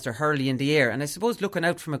them has their hurley in the air. And I suppose looking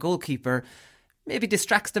out from a goalkeeper, maybe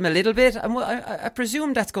distracts them a little bit. And I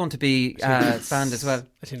presume that's going to be banned as well.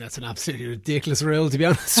 I think that's an absolutely ridiculous rule, to be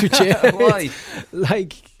honest with you. Why?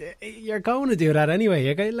 Like, you're going to do that anyway.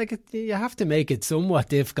 You have to make it somewhat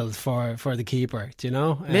difficult for the keeper, do you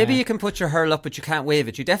know? Maybe you can put your hurl up, but you can't wave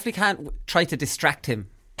it. You definitely can't try to distract him.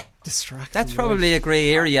 That's probably a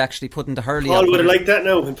grey area, actually, putting the hurley Paul up. would have liked that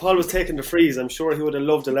now. When Paul was taking the freeze, I'm sure he would have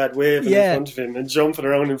loved a lad waving in front of him and jumping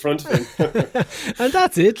around in front of him. And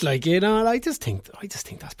that's it, like, you know. I just think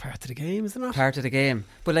that's part of the game, isn't it? Part of the game.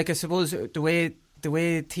 But like, I suppose the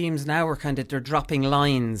way teams now are they're dropping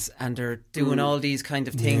lines and they're doing all these kind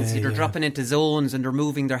of things. They're dropping into zones and they're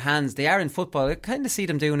moving their hands. They are in football. I kind of see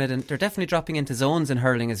them doing it, and they're definitely dropping into zones in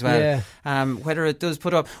hurling as well. Whether it does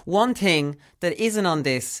put up. One thing that isn't on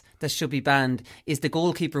this that should be banned is the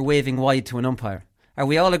goalkeeper waving wide to an umpire. Are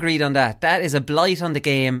we all agreed on that? That is a blight on the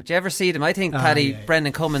game. Do you ever see them? I think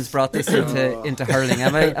Brendan Cummins brought this into hurling.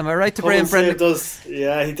 Am I right to blame Brendan?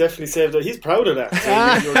 Yeah, he definitely saved it. He's proud of that.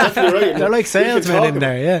 So you're definitely right. They're like salesmen in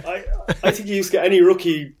there, yeah. I think you used to get any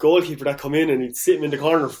rookie goalkeeper that come in and he'd sit him in the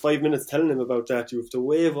corner for 5 minutes telling him about that. You have to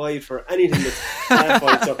wave wide for anything that's half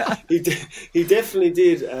wide. So he definitely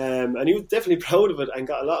did, and he was definitely proud of it and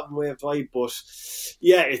got a lot of them waved wide. But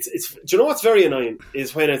yeah, it's. Do you know what's very annoying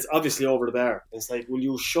is when it's obviously over the bar. It's like, will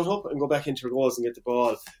you shut up and go back into your goals and get the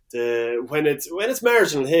ball? When it's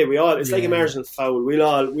marginal, hey, it's like a marginal foul. We'll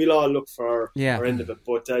all look for our end of it.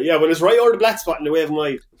 But when it's right over the black spot and they wave them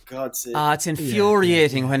wide, for God's sake. It's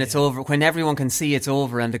infuriating when it's over, when everyone can see it's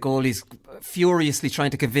over and the goalie's furiously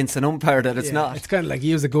trying to convince an umpire that it's not. It's kind of like,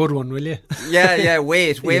 use a good one, will you?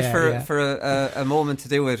 Wait for a moment to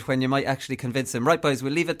do it when you might actually convince him. Right, boys,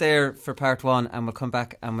 we'll leave it there for part one and we'll come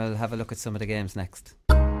back and we'll have a look at some of the games next.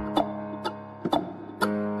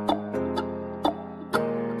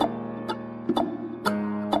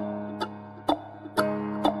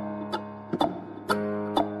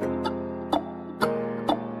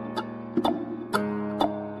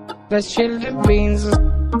 Let's chill the beans.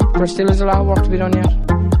 There still is a lot of work to be done yet.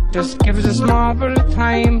 Just give us a small bit of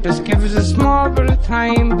time. Just give us a small bit of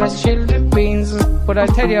time. Let's chill the beans. But I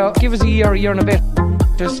tell you, give us a year and a bit.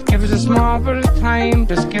 Just give us a small bit of time.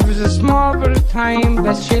 Just give us a small bit of time.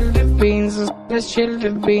 Let's chill the beans. Let's chill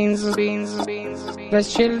the beans.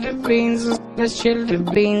 Let's chill the beans. Let's chill the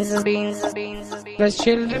beans. Let's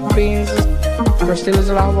chill the beans. There still is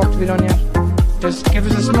a lot of work to be done yet. Just give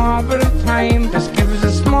us a small bit of time. Just give us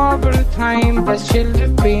a small bit of time. Let's chill the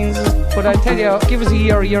beans. But I tell you, give us a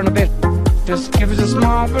year and a bit. Just give us a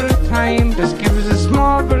small bit of time. Just give us a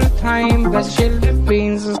small bit of time. Let's chill the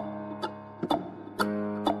beans.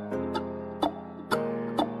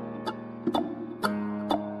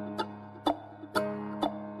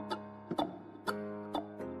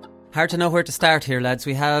 Hard to know where to start here, lads.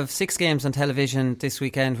 We have 6 games on television this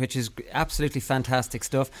weekend, which is absolutely fantastic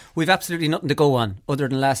stuff. We've absolutely nothing to go on other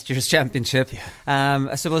than last year's championship.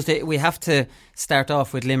 I suppose we have to start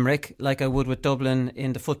off with Limerick, like I would with Dublin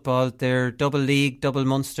in the football. They're double league, double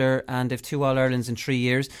Munster, and they've 2 All-Irelands in 3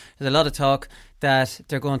 years. There's a lot of talk that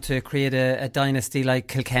they're going to create a dynasty like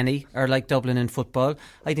Kilkenny or like Dublin in football.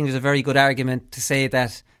 I think there's a very good argument to say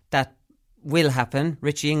that will happen.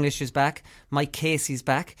 Richie English is back. Mike Casey's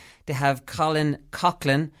back. They have Colin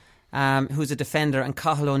Coughlin, who's a defender, and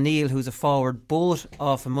Cathal O'Neill, who's a forward, both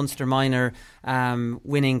off a Munster minor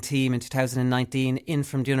winning team in 2019 in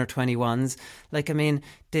from the under-21s. Like, I mean,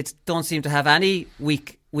 they don't seem to have any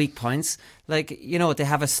weak points. Like, you know, they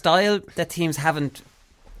have a style that teams haven't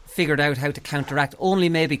figured out how to counteract. Only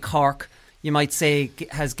maybe Cork, you might say,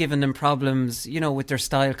 has given them problems, you know, with their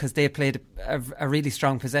style, because they played a really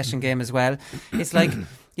strong possession game as well. It's like,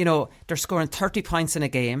 you know, they're scoring 30 points in a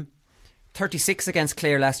game, 36 against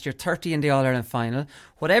Clare last year, 30 in the All-Ireland final.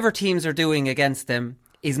 Whatever teams are doing against them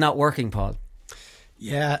is not working, Paul.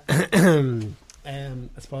 Yeah, I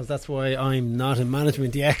suppose that's why I'm not in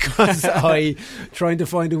management yet, because I'm trying to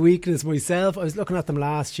find a weakness myself. I was looking at them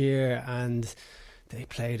last year and they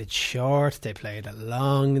played it short, they played it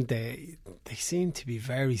long, they seem to be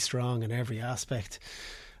very strong in every aspect.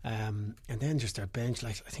 And then just their bench,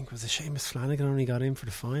 like, I think it was Seamus Flanagan only got in for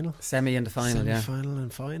the final. Semi and final,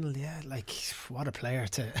 yeah. Like, what a player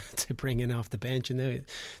to bring in off the bench. And now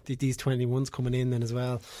these 21s coming in then as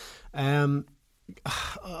well. I'm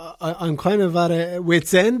kind of at a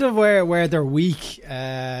wit's end of where they're weak.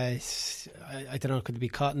 I don't know, could they be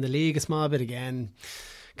caught in the league a small bit again?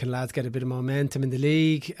 Can lads get a bit of momentum in the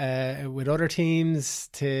league with other teams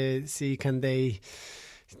to see can they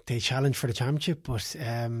challenge for the championship? But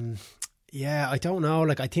I don't know.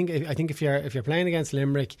 Like, I think if you're playing against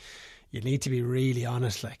Limerick, you need to be really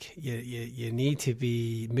honest. Like you need to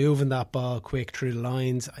be moving that ball quick through the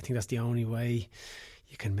lines. I think that's the only way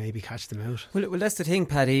you can maybe catch them out. Well, that's the thing,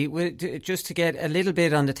 Paddy. Just to get a little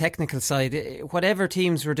bit on the technical side, whatever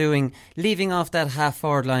teams were doing, leaving off that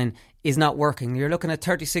half-forward line is not working. You're looking at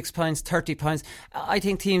 36 points, 30 points. I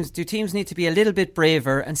think teams need to be a little bit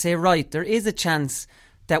braver and say, right, there is a chance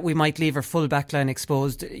that we might leave our full back line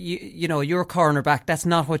exposed. You know, your corner back, that's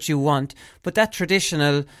not what you want. But that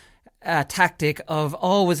traditional tactic of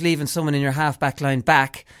always leaving someone in your half back line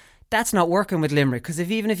back, that's not working with Limerick, because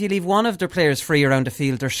even if you leave one of their players free around the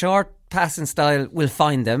field, their short passing style will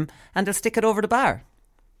find them and they'll stick it over the bar.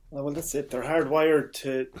 Well, that's it. They're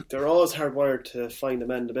always hardwired to find the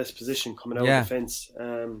man in the best position coming out of the fence.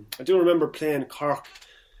 I do remember playing Cork.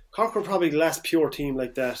 Cork were probably the last pure team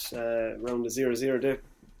like that around the 0-0,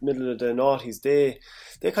 middle of the noughties.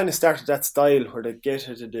 They kind of started that style where they get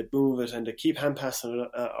it, they move it, and they keep hand passing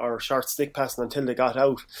or short stick passing until they got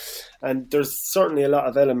out. And there's certainly a lot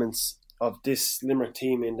of elements of this Limerick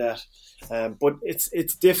team in that. But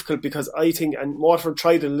it's difficult because I think, and Waterford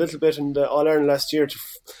tried a little bit in the All-Ireland last year to,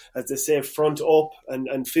 as they say, front up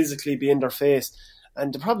and physically be in their face.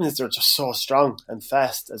 And the problem is they're just so strong and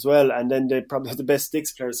fast as well. And then they probably have the best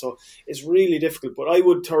sticks players. So it's really difficult. But I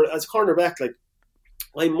would, as cornerback, like,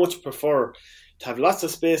 I much prefer to have lots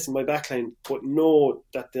of space in my backline, but know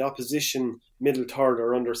that the opposition middle third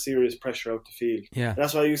are under serious pressure out the field. Yeah. And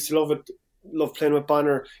that's why I used to love playing with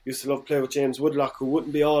Bonner, used to love playing with James Woodlock, who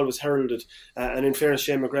wouldn't be always heralded, and in fairness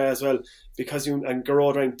Shane McGrath as well, because and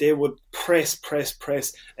Garrod Ryan, they would press,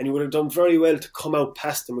 and you would have done very well to come out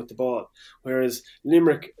past them with the ball. Whereas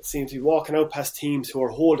Limerick seem to be walking out past teams who are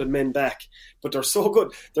holding men back, but they're so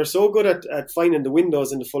good at finding the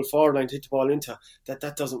windows in the full forward line to hit the ball into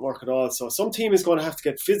that doesn't work at all. So some team is going to have to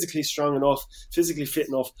get physically strong enough, physically fit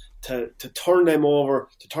enough to turn them over,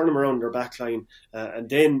 to turn them around their back line, and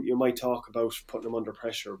then you might talk about putting them under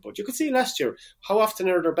pressure. But you could see last year, how often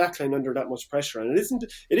are their back line under that much pressure? And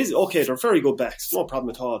it is okay, they're very good backs, no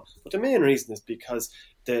problem at all. But the main reason is because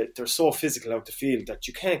they're so physical out the field that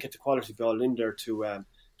you can't get the quality ball in there to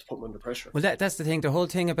put them under pressure. Well, that's the thing. The whole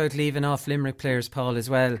thing about leaving off Limerick players, Paul, as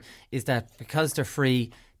well, is that because they're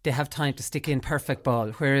free, they have time to stick in perfect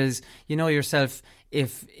ball. Whereas, you know yourself,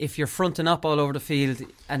 if you're fronting up all over the field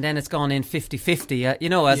and then it's gone in 50-50,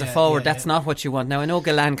 as a forward, that's not what you want. Now, I know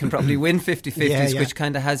Galan can probably win 50-50s, which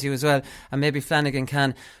kind of has you as well, and maybe Flanagan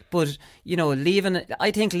can. But,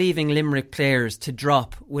 I think leaving Limerick players to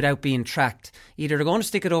drop without being tracked, either they're going to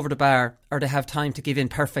stick it over the bar or they have time to give in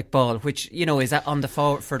perfect ball, which, is on the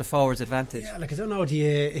for the forward's advantage. Yeah, like, I don't know, do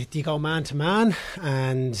you go man to man?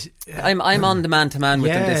 And I'm on the man to man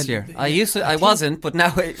with them this year. I wasn't, but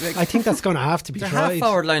now I think that's going to have to be tried. Half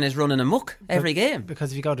forward line is running amok every game.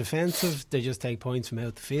 Because if you go defensive, they just take points from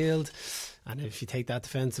out the field. And if you take that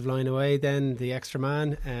defensive line away, then the extra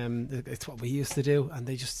man, it's what we used to do. And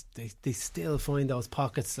they still find those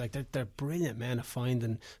pockets. Like, they're brilliant men at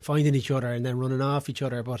finding each other and then running off each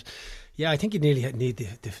other. But yeah, I think you nearly need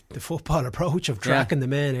the football approach of tracking the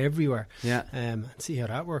men everywhere. Yeah, and see how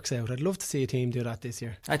that works out. I'd love to see a team do that this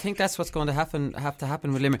year. I think that's what's going to have to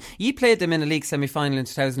happen with Limerick. You played them in a league semi-final in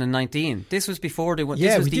 2019. This was before they won. Yeah,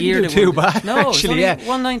 this was we the didn't year do they too won. bad. No, actually,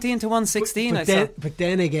 119 to 116. But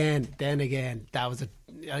then again, that was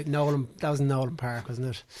Nolan. That was Nolan Park,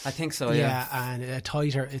 wasn't it? I think so. Yeah, and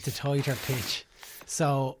it's a tighter pitch.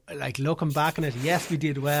 So, like, looking back on it, yes, we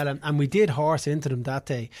did well, and we did horse into them that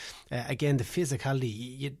day. Again, the physicality,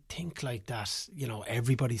 you'd think like that,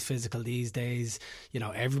 everybody's physical these days,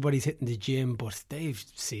 everybody's hitting the gym, but they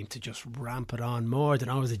seem to just ramp it on more. They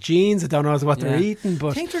don't know the genes, they don't know what they're eating.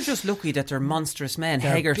 But I think they're just lucky that they're monstrous men.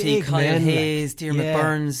 Hegarty, Kyle Hayes, Diarmaid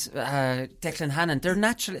Burns, Declan Hannon. They're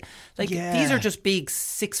naturally, these are just big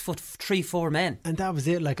 6'3", 4" men. And that was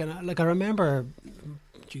it. I remember,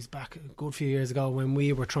 back a good few years ago when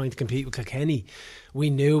we were trying to compete with Kilkenny, we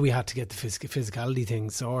knew we had to get the physicality thing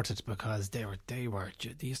sorted because they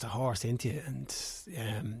used to horse into you,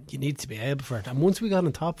 and you need to be able for it. And once we got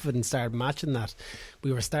on top of it and started matching that,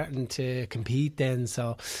 we were starting to compete then.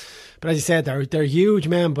 So, but as you said, they're huge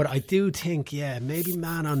men. But I do think, maybe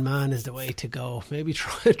man on man is the way to go. Maybe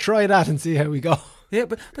try that and see how we go. Yeah,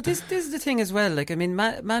 but this is the thing as well. Like, I mean,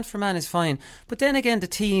 man for man is fine. But then again, the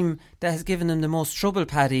team that has given them the most trouble,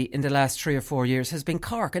 Paddy, in the last 3 or 4 years has been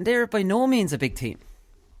Cork, and they're by no means a big team.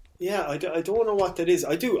 Yeah, I don't know what that is.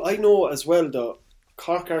 I know as well, though,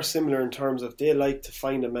 Cork are similar in terms of they like to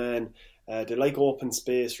find a man, they like open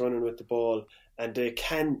space, running with the ball, and they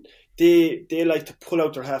like to pull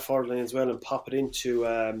out their half-forward line as well and pop it into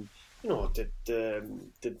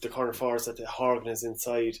the corner forwards that the Horgan is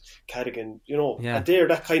inside, Cadigan, they're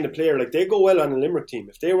that kind of player. Like, they go well on a Limerick team.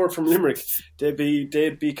 If they were from Limerick, they'd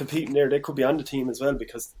be competing there. They could be on the team as well,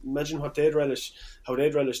 because imagine how they'd relish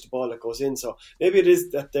the ball that goes in. So maybe it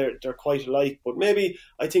is that they're quite alike, but maybe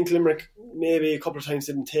I think Limerick maybe a couple of times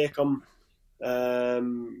didn't take them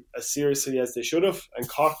as seriously as they should have, and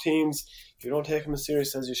Cork teams, if you don't take them as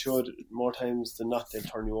serious as you should, more times than not they'll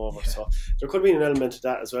turn you over. So there could be an element of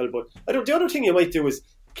that as well. But the other thing you might do is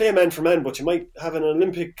play man for man, but you might have an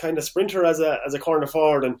Olympic kind of sprinter as a corner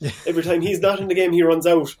forward, and every time he's not in the game he runs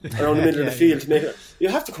out around the middle of the field to make it. You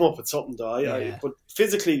have to come up with something though. But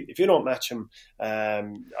physically, if you don't match him,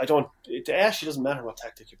 it actually doesn't matter what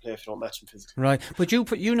tactic you play if you don't match him physically. Right, but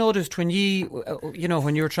you noticed when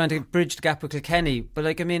when you were trying to bridge the gap with Kilkenny, but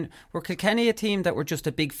were Kilkenny a team that were just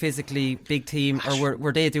a physically big team, or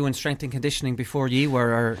were they doing strength and conditioning before you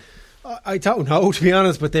were? Or? I don't know, to be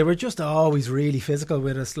honest, but they were just always really physical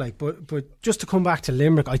with us. But just to come back to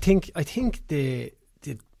Limerick, I think the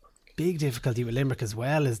big difficulty with Limerick as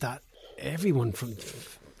well is that everyone from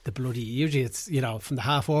the usually it's from the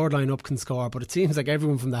half forward line up can score, but it seems like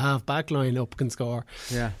everyone from the half back line up can score.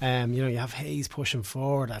 You have Hayes pushing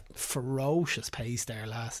forward at ferocious pace there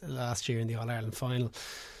last year in the All-Ireland final.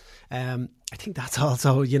 I think that's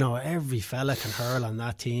also, every fella can hurl on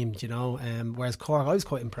that team, whereas Cork, I was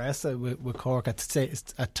quite impressed with Cork at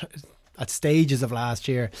stages of last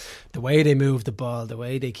year, the way they moved the ball, the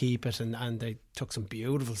way they keep it, and they took some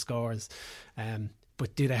beautiful scores.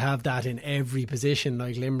 But do they have that in every position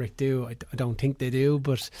like Limerick do? I don't think they do,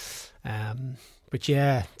 but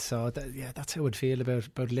yeah, so that's how I would feel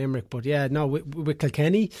about Limerick. But yeah, no, with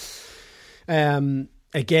Kilkenny,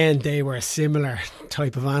 again, they were a similar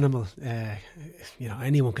type of animal.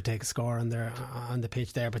 Anyone could take a score on the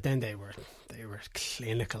pitch there, but then they were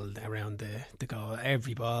clinical around the goal.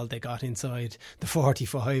 Every ball they got inside the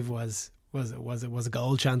 45 was a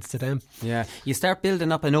goal chance to them. Yeah, you start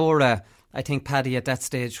building up an aura, I think, Paddy, at that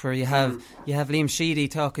stage where you have Liam Sheedy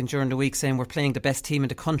talking during the week saying we're playing the best team in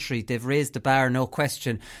the country. They've raised the bar, no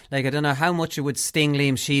question. Like, I don't know how much it would sting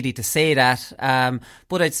Liam Sheedy to say that,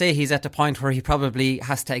 but I'd say he's at the point where he probably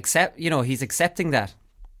has to accept, he's accepting that.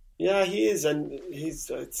 Yeah, he is, and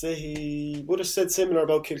I'd say he would have said similar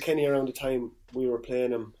about Kilkenny around the time we were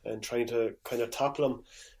playing him and trying to kind of topple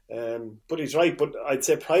him. But he's right, but I'd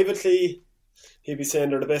say privately he'd be saying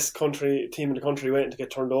they're the best team in the country waiting to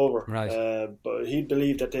get turned over. Right. But he'd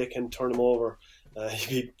believe that they can turn him over. He'd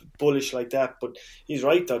be bullish like that. But he's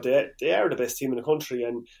right, though. They are the best team in the country.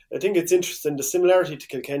 And I think it's interesting. The similarity to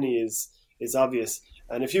Kilkenny is obvious.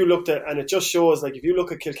 And if you looked at, and it just shows, like, if you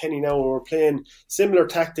look at Kilkenny now, where we're playing similar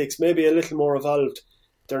tactics, maybe a little more evolved,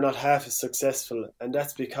 they're not half as successful. And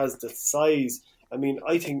that's because the size. I mean,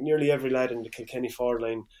 I think nearly every lad in the Kilkenny forward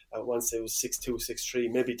line once it was 6'2",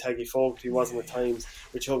 6'3", maybe Taggy Fogarty wasn't at times,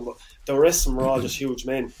 but the rest of them were all just huge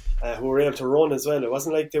men who were able to run as well. It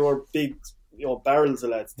wasn't like they were big, barrels of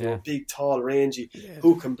lads. They were big, tall, rangy,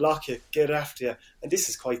 who can block you, get after you. And this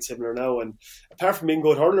is quite similar now. And apart from being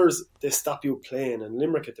good hurlers, they stop you playing. And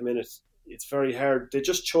Limerick at the minute, it's very hard. They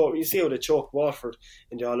just choke. You see how they choked Waterford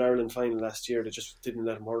in the All-Ireland final last year. They just didn't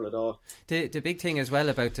let them hurl at all. The big thing as well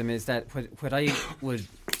about them is that what I would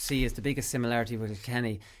see as the biggest similarity with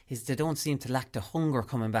Kilkenny is they don't seem to lack the hunger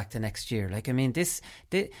coming back the next year. Like, I mean,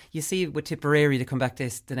 you see with Tipperary, they come back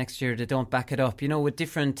the next year, they don't back it up. With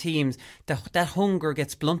different teams, that hunger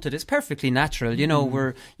gets blunted. It's perfectly natural,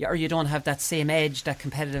 or you don't have that same edge, that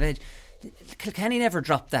competitive edge. Kilkenny never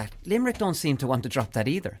dropped that. Limerick don't seem to want to drop that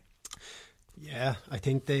either. Yeah, I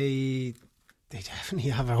think they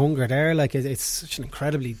definitely have a hunger there. Like, it's such an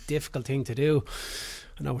incredibly difficult thing to do.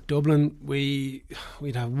 I know with Dublin, we'd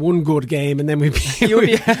have one good game and then we'd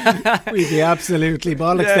be absolutely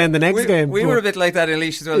bollocks then the next game. We were a bit like that in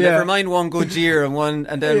Laois as well. Never mind one good year and one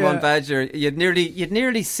bad year. You'd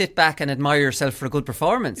nearly sit back and admire yourself for a good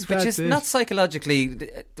performance, which is not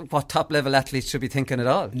psychologically what top level athletes should be thinking at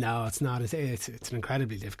all. No, it's not. It's an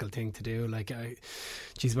incredibly difficult thing to do. Like,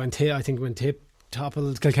 when Tip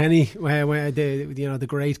toppled Kilkenny, where the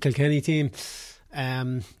great Kilkenny team.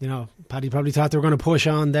 Paddy probably thought they were going to push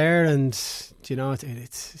on there, and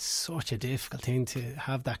it's such a difficult thing to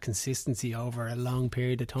have that consistency over a long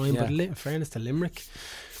period of time. But in fairness to Limerick,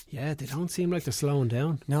 they don't seem like they're slowing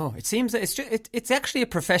down. No, it seems that it's actually a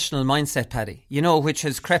professional mindset, Paddy, which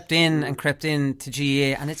has crept in to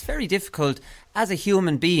GAA, and it's very difficult as a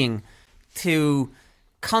human being to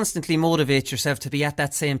constantly motivate yourself to be at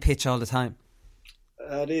that same pitch all the time.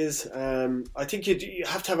 It is. I think you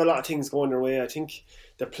have to have a lot of things going your way. I think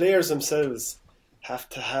the players themselves have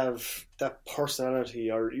to have that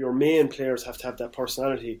personality, or your main players have to have that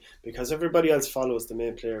personality, because everybody else follows the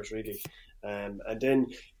main players really. And then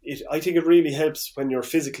I think it really helps when you're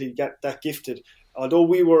physically that gifted. Although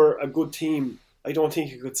we were a good team, I don't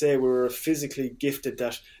think you could say we were physically gifted,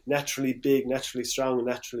 that naturally big, naturally strong, and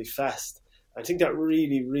naturally fast. I think that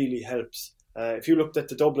really, really helps. If you looked at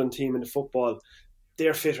the Dublin team in the football,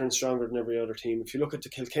 they're fitter and stronger than every other team. If you look at the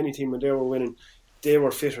Kilkenny team when they were winning, they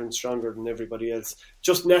were fitter and stronger than everybody else.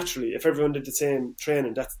 Just naturally, if everyone did the same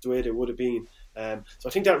training, that's the way they would have been. So I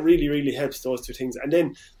think that really, really helps, those two things. And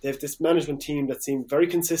then they have this management team that seemed very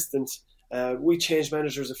consistent. We changed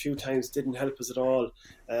managers a few times, didn't help us at all.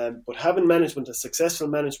 But having management, a successful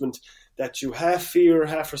management, that you have fear,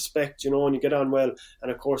 have respect, and you get on well.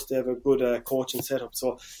 And of course, they have a good coaching setup.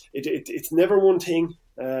 So it's never one thing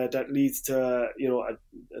that leads to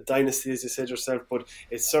a dynasty, as you said yourself, but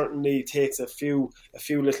it certainly takes a few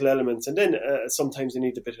little elements, and then sometimes you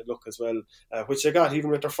need a bit of luck as well, which they got.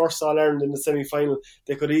 Even with their first All-Ireland in the semi-final,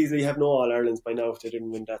 they could easily have no All-Irelands by now if they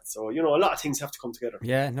didn't win that. So a lot of things have to come together.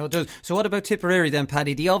 Yeah, no, it does. So what about Tipperary then,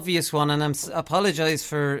 Paddy? The obvious one, and I apologise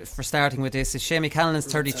for starting with this, is Shane McCallan's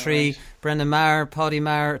 33, Brendan Maher, Paddy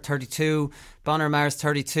Maher 32, Bonner Maher's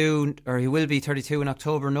 32, or he will be 32 in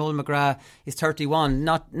October. Noel McGrath is 31.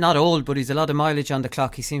 Not old, but he's a lot of mileage on the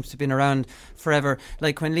clock. He seems to have been around forever.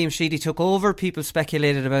 Like when Liam Sheedy took over, people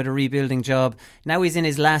speculated about a rebuilding job. Now he's in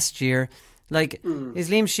his last year. Like, is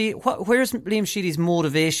Liam Sheedy, where's Liam Sheedy's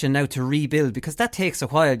motivation now to rebuild? Because that takes a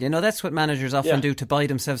while. That's what managers often do to buy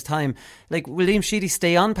themselves time. Like, will Liam Sheedy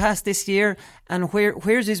stay on past this year? And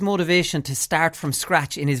where's his motivation to start from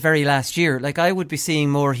scratch in his very last year? Like, I would be seeing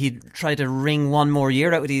more he'd try to wring one more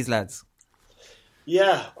year out of these lads.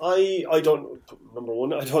 Yeah, I don't, number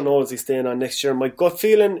one, I don't know is he staying on next year. My gut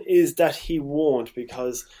feeling is that he won't,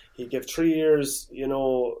 because he gave 3 years,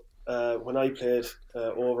 when I played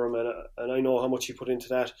over him, and I know how much he put into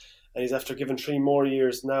that, and he's after giving 3 more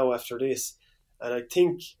years now after this, and I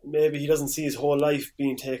think maybe he doesn't see his whole life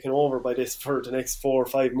being taken over by this for the next 4 or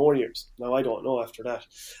 5 more years. Now I don't know after that,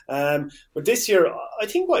 but this year I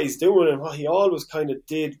think what he's doing, and what he always kind of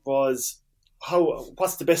did, was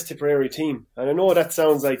what's the best Tipperary team. And I know that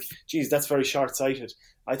sounds like, geez, that's very short-sighted.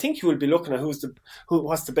 I think he will be looking at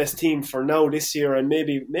what's the best team for now this year, and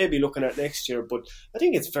maybe looking at next year. But I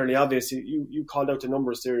think it's fairly obvious. You called out the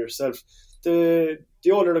numbers there yourself. The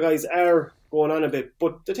older guys are going on a bit,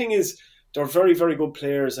 but the thing is, they're very, very good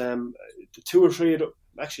players. The 2 or 3,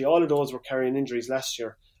 actually all of those were carrying injuries last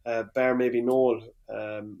year. Bar maybe Noel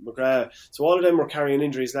McGrath. So all of them were carrying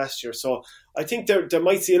injuries last year. So I think they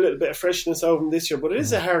might see a little bit of freshness out of them this year, but it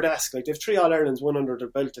is a hard ask. Like, they've 3 All-Irelands, one under their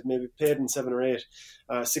belt, that maybe played in 7 or 8,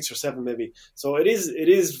 6 or 7 maybe. So it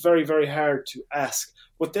is very, very hard to ask.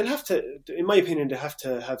 But they'll have to, in my opinion, they have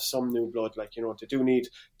to have some new blood. Like, they do need,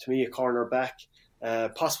 to me, a corner back.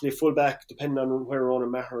 Possibly a full-back, depending on where Ronan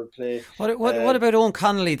Maher will play. What about Owen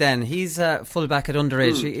Connolly then? He's full-back at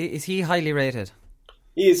underage. Is he highly rated?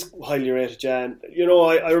 He is highly rated, Jan.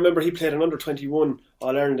 I remember he played an under-21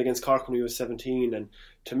 All-Ireland against Cork when he was 17, and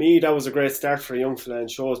to me that was a great start for a young fella,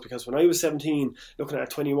 and shows, because when I was 17, looking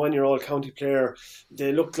at a 21-year-old county player,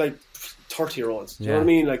 they looked like 30-year-olds. Do you know what I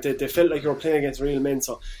mean? Like, they felt like you were playing against real men.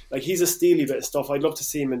 So, like, he's a steely bit of stuff. I'd love to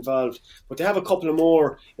see him involved. But they have a couple of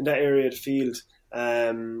more in that area of the field.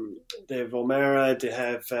 They have O'Mara, they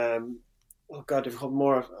have... they've a couple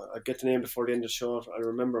more. I'll get the name before the end of the show. I'll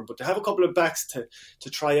remember them. But they have a couple of backs to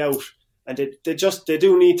try out, and they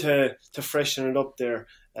do need to freshen it up there.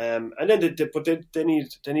 And then they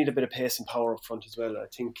need a bit of pace and power up front as well. I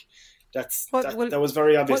think that was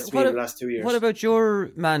very obvious to me in the last 2 years. What about your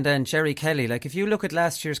man then, Jerry Kelly? Like, if you look at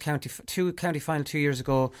last year's county final 2 years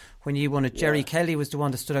ago when you won it, Jerry Kelly was the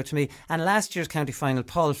one that stood out to me. And last year's county final,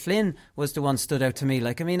 Paul Flynn was the one that stood out to me.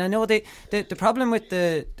 Like, I mean, I know the problem with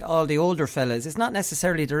all the older fellas is not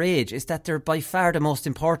necessarily their age, it's that they're by far the most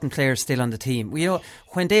important players still on the team.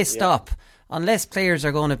 When they stop, unless players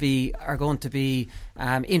are going to be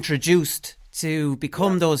introduced to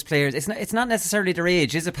become those players, it's not necessarily their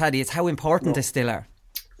age, is it, Paddy? It's how important they still are.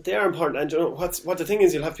 They are important, and what the thing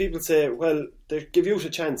is, you'll have people say, well, they give youth a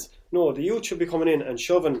chance. No, the youth should be coming in and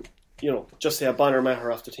shoving, just say a Bonner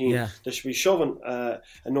Maher off the team. Yeah. They should be shoving a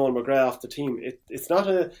Noel McGrath off the team. It's not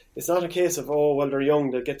a case of, oh, well, they're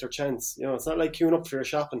young, they'll get their chance. It's not like queuing up for your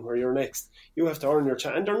shopping where you're next. You have to earn your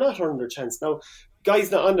chance, and they're not earning their chance. Now,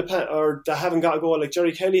 guys not on the panel, or that haven't got a goal, like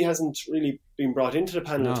Jerry Kelly hasn't really been brought into the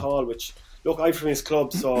panel at all, which... Look, I'm from his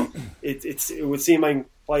club, so it would seem I'm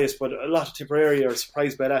biased, but a lot of Tipperary are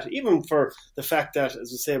surprised by that, even for the fact that, as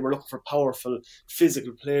we say, we're looking for powerful,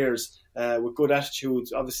 physical players with good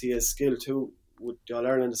attitudes, obviously a skill too, the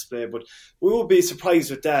All-Ireland display, but we would be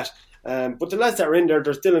surprised with that. But the lads that are in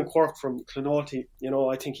there's Dylan Quirk from Clonalty.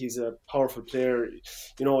 I think he's a powerful player.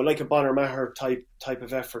 Like a Bonner Maher type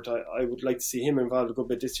of effort. I would like to see him involved a good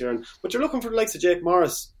bit this year. But you're looking for the likes of Jake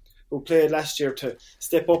Morris, who played last year, to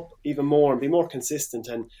step up even more and be more consistent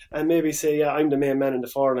and maybe say, yeah, I'm the main man in the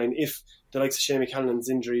forward line if the likes of Shane McCallan's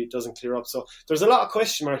injury doesn't clear up. So there's a lot of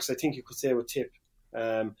question marks, I think you could say, with Tip.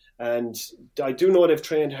 And I do know they've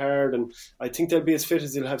trained hard, and I think they'll be as fit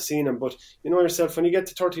as you'll have seen them. But you know yourself, when you get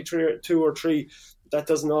to 32 or 3, that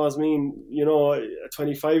doesn't always mean a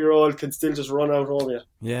 25-year-old can still just run out over you.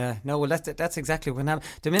 Yeah, no, well that's exactly what happened.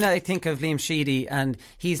 The minute I think of Liam Sheedy and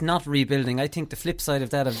he's not rebuilding, I think the flip side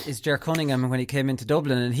of that is Ger Cunningham when he came into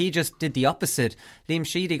Dublin, and he just did the opposite. Liam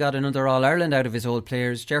Sheedy got another All-Ireland out of his old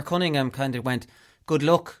players. Ger Cunningham kind of went, good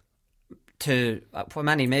luck to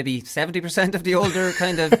maybe 70% of the older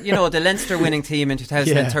kind of, the Leinster winning team in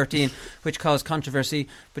 2013, which caused controversy.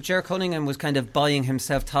 But Ger Cunningham was kind of buying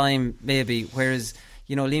himself time, maybe, whereas,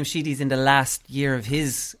 Liam Sheedy's in the last year of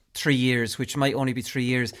his 3 years, which might only be 3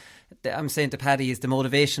 years. I'm saying to Paddy is the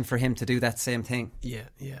motivation for him to do that same thing.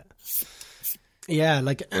 Yeah,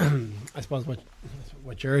 like I suppose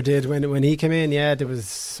what Ger did when he came in, there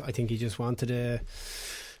was, I think he just wanted a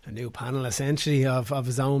new panel essentially of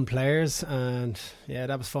his own players, and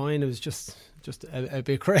that was fine. It was just a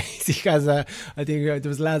bit crazy because I think there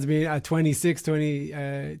was lads being at 26,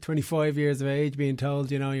 25 years of age being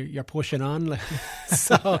told, you're pushing on,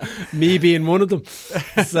 so me being one of them.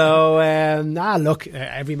 So look,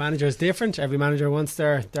 every manager is different. Every manager wants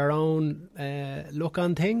their own look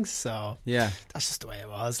on things. So that's just the way it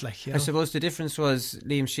was. I suppose the difference was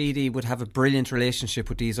Liam Sheedy would have a brilliant relationship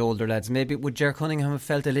with these older lads. Maybe would Ger Cunningham have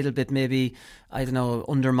felt a little bit, maybe, I don't know,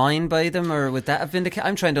 undermined by them, or would that have been the case?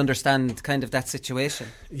 I'm trying to understand kind of that situation.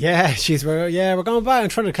 We're going back. I'm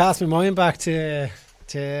trying to cast my mind back to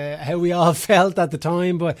how we all felt at the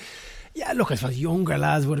time, but look, I suppose younger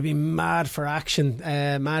lads would have been mad for action,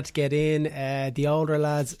 mad to get in. The older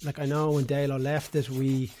lads, I know when Dalo left it,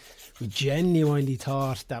 we genuinely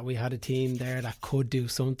thought that we had a team there that could do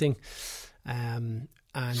something.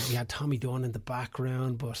 And we had Tommy Dunn in the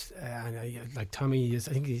background, but Tommy's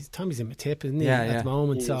in my tip, isn't he, at the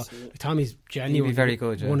moment? Tommy's genuinely very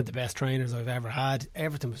good, one of the best trainers I've ever had.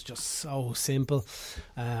 Everything was just so simple.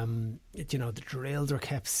 The drills were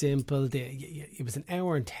kept simple. It was an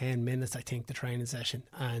hour and 10 minutes, I think, the training session,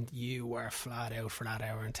 and you were flat out for that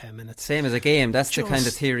hour and 10 minutes. Same as a game. That's the kind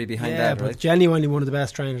of theory behind that, right? But genuinely one of the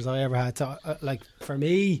best trainers I ever had. So, for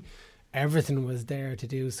me, everything was there to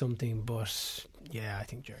do something, but I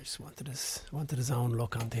think George wanted his own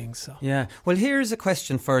look on things. So well, here's a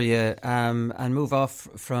question for you, and move off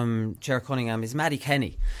from Ger Cunningham, is Matty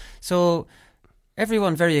Kenny. So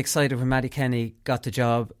everyone very excited when Matty Kenny got the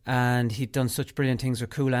job, and he'd done such brilliant things with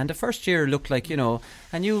Coola, and the first year looked like,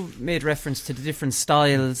 and you made reference to the different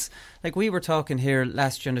styles. Like we were talking here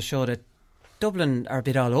last year on the show that Dublin are a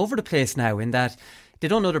bit all over the place now, in that they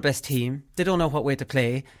don't know their best team, they don't know what way to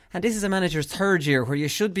play, and this is a manager's third year where you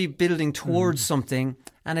should be building towards something,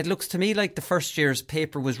 and it looks to me like the first year's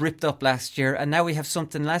paper was ripped up last year, and now we have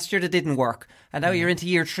something last year that didn't work, and now you're into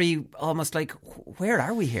year 3, almost like, where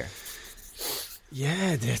are we here?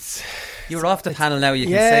 You're off the panel now, you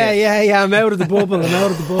can say it. I'm out of the bubble, but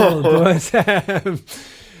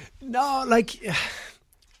no,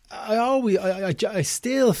 I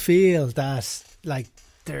still feel that,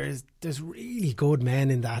 there's really good men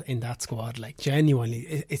in that squad.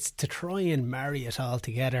 Genuinely, it's to try and marry it all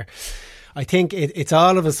together. I think it's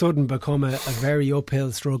all of a sudden become a very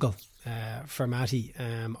uphill struggle for Matty.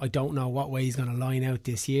 I don't know what way he's going to line out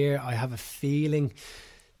this year. I have a feeling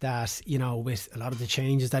that, with a lot of the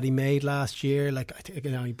changes that he made last year, I think,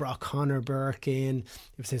 he brought Conor Burke in.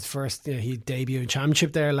 It was his first, he debuted in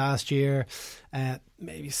Championship there last year.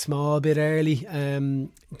 Maybe a small bit early. He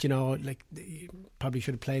probably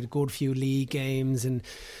should have played a good few league games, and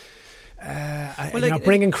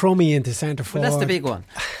bringing Crummy into centre forward. That's the big one.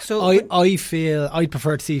 So I feel I'd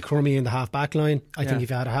prefer to see Crummy in the half back line. I think if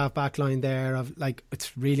you had a half back line there,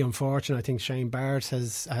 it's really unfortunate. I think Shane Barrett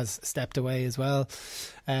has stepped away as well.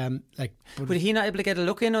 But he not able to get a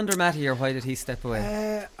look in under Matty, or why did he step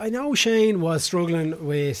away? I know Shane was struggling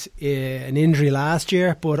with an injury last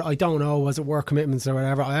year, but I don't know, was it work commitments or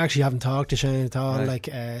whatever. I actually haven't talked to Shane at all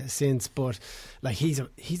since, but he's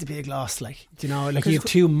a big loss. You have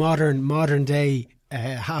two modern day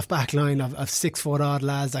half back line of 6 foot odd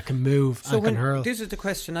lads that can move and can hurl. This is the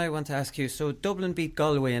question I want to ask you. So Dublin beat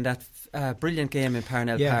Galway in that brilliant game in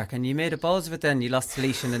Parnell Park, and you made a balls of it. Then you lost to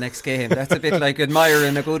Laois in the next game. That's a bit like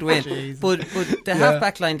admiring a good win. But the half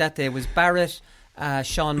back line that day was Barrett,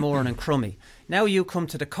 Sean Moran and Crummy. Now you come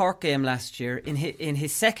to the Cork game last year. In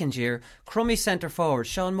his second year, Crummy centre forward,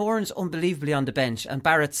 Sean Moran's unbelievably on the bench, and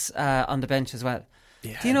Barrett's on the bench as well.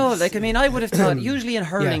 Yeah, do you know? Like, I mean, I would have thought usually in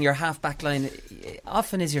hurling, your half back line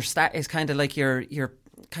often is your is kind of like your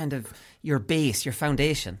kind of your base, your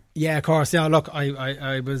foundation. Yeah, of course. Yeah, look,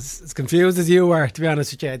 I was as confused as you were, to be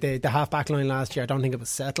honest with you. The half back line last year, I don't think it was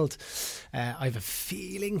settled. I have a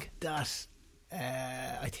feeling that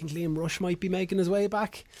I think Liam Rush might be making his way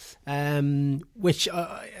back, which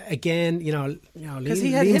again,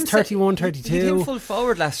 Liam's 31, 32. He had him full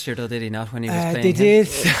forward last year, though, did he not? When he was playing, they did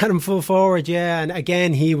had him full forward, yeah. And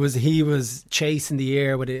again, he was chasing the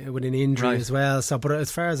air with an injury as well. So, but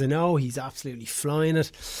as far as I know, he's absolutely flying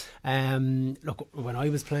it. Look, when I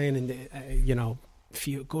was playing in the,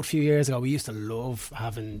 good few years ago, we used to love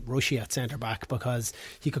having Rushy at centre back because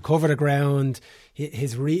he could cover the ground.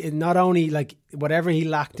 Not only like whatever he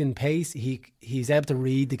lacked in pace, he's able to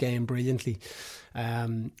read the game brilliantly.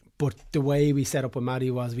 But the way we set up with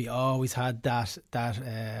Matty was we always had that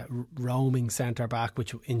roaming centre back,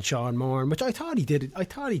 which in Sean Moran, which I thought he did. I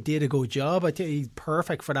thought he did a good job. I think he's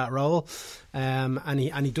perfect for that role, and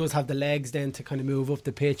he does have the legs then to kind of move up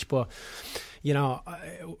the pitch, but.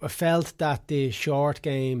 I felt that the short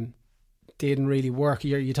game didn't really work.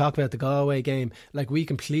 You talk about the Galway game, like we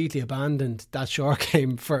completely abandoned that short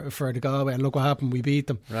game for the Galway, and look what happened. We beat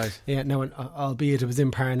them. Right. Yeah. Now, albeit it was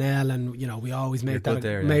in Parnell, and we always make that.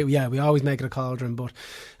 There, we always make it a cauldron, but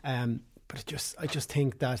I just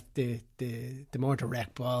think that the more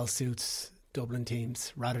direct ball suits Dublin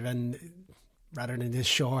teams rather than this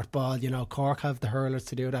short ball. Cork have the hurlers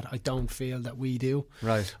to do that. I don't feel that we do,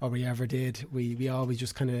 right? Or we ever did. We always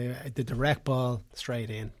just kind of the direct ball straight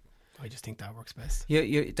in. I just think that works best.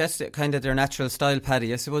 That's kind of their natural style,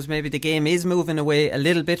 Paddy. I suppose maybe the game is moving away a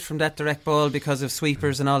little bit from that direct ball because of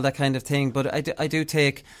sweepers and all that kind of thing. But I do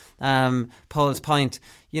take Paul's point.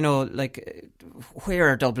 Where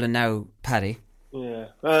are Dublin now, Paddy? Yeah.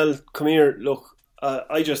 Well, come here. Look.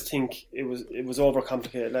 I just think it was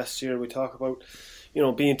overcomplicated last year. We talk about,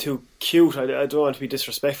 being too cute. I don't want to be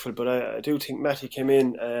disrespectful, but I do think Matty came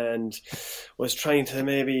in and was trying to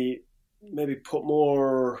maybe put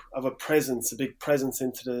more of a big presence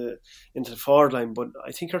into the forward line. But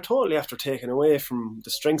I think you're totally after taking away from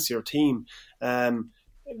the strengths of your team.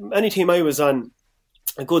 Any team I was on,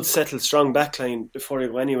 a good settled strong backline before you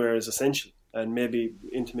go anywhere is essential. And maybe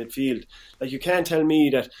into midfield. Like, you can't tell me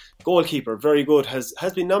that goalkeeper, very good, has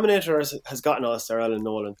been nominated or has gotten All-Star Alan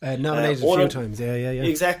Nolan. Nominated a few times, yeah.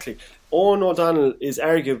 Exactly. Owen O'Donnell is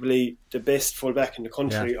arguably the best fullback in the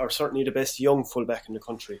country, or certainly the best young fullback in the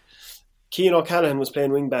country. Cian O'Callaghan was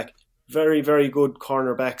playing wing-back. Very, very good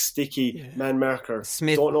cornerback, sticky man marker.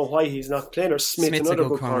 Smith. Don't know why he's not playing. Or Smith's another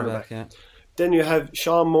good cornerback. Yeah. Then you have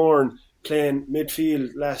Sean Moran playing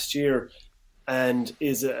midfield last year, and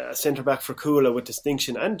is a centre-back for Coola with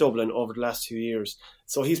distinction and Dublin over the last 2 years.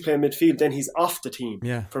 So he's playing midfield, then he's off the team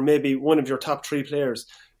for maybe one of your top three players.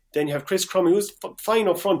 Then you have Chris Crummy, who's fine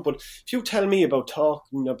up front, but if you tell me about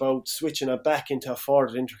talking about switching it back into a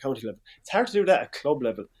forward at inter-county level, it's hard to do that at club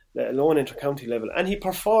level, let alone inter-county level. And he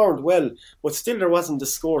performed well, but still there wasn't the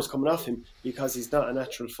scores coming off him because he's not a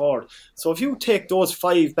natural forward. So if you take those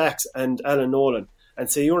 5 backs and Alan Nolan and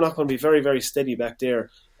say you're not going to be very, very steady back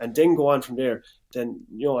there, and then go on from there, then,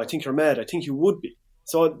 I think you're mad. I think you would be.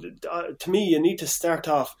 So, to me, you need to start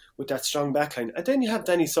off with that strong backline. And then you have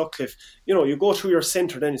Danny Sutcliffe. You go through your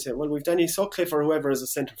centre, then you say, well, we've Danny Sutcliffe or whoever is a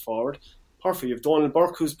centre forward. Perfect. You have Donald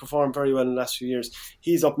Burke, who's performed very well in the last few years.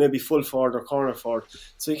 He's up maybe full forward or corner forward.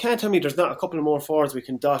 So you can't tell me there's not a couple of more forwards we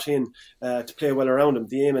can dot in to play well around him.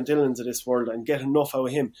 The Eamon Dillons of this world, and get enough out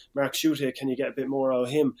of him. Mark Schutte, can you get a bit more out of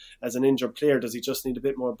him as an injured player? Does he just need a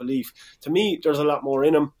bit more belief? To me, there's a lot more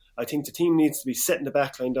in him. I think the team needs to be setting the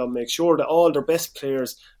backline down, make sure that all their best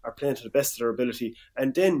players are playing to the best of their ability,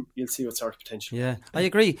 and then you'll see what sort of potential. Yeah, I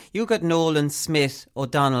agree. You got Nolan, Smith,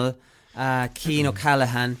 O'Donnell, Cian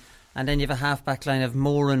O'Callaghan, and then you have a half-back line of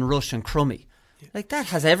Moran, Rush and Crummy. Like, that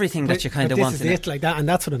has everything that you kind of want. This is it, like that, and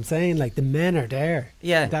that's what I'm saying. Like, the men are there.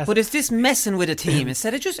 Yeah, but is this messing with a team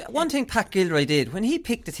instead of just one thing? Pat Gilroy did when he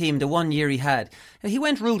picked the team the 1 year he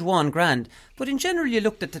went route one grand. But in general, you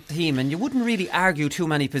looked at the team and you wouldn't really argue too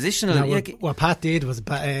many positional. No, what Pat did was,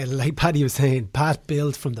 like Paddy was saying, Pat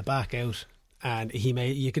built from the back out. And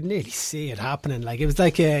you could nearly see it happening. Like, it was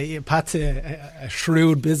like Pat's a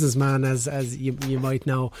shrewd businessman, as you might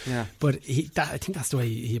know. Yeah. But I think that's the way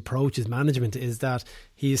he approaches management, is that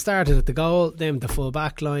he started at the goal, then the full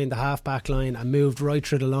back line, the half back line, and moved right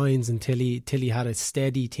through the lines until he had a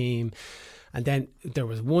steady team. And then there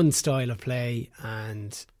was one style of play,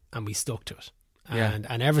 and we stuck to it.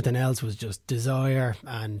 and everything else was just desire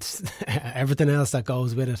and everything else that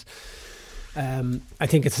goes with it. I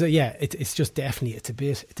think it's just definitely it's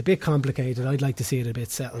a bit complicated. I'd like to see it a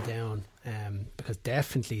bit settled down, because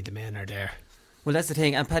definitely the men are there. Well, that's the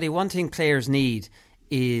thing. And Paddy, one thing players need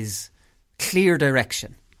is clear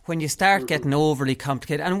direction. When you start getting overly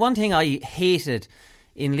complicated, and one thing I hated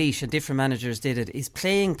in Laois, and different managers did it, is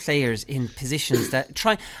playing players in positions that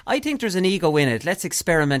I think there's an ego in it. Let's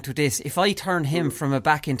experiment with this. If I turn him from a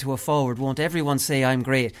back into a forward, won't everyone say I'm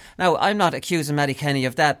great? Now, I'm not accusing Matty Kenny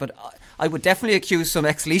of that, but I would definitely accuse some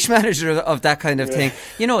ex-Laois manager of that kind of thing.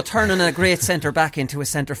 You know, turning a great centre back into a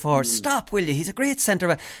centre forward. Stop, will you? He's a great centre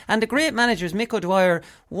back. And the great managers, Mick O'Dwyer,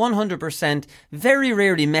 100%, very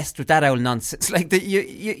rarely messed with that old nonsense. Like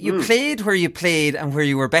you played where you played and where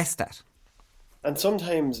you were best at. And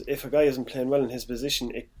sometimes if a guy isn't playing well in his position,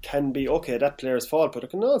 it can be, okay, that player's fault, but it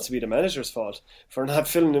can also be the manager's fault for not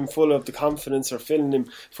filling him full of the confidence or filling him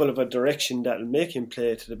full of a direction that will make him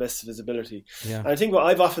play to the best of his ability. Yeah. And I think what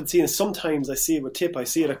I've often seen is, sometimes I see it with Tip, I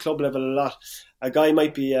see it at club level a lot. A guy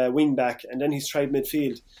might be a wing back and then he's tried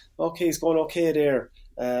midfield. Okay, he's going okay there.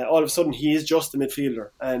 All of a sudden he is just a midfielder,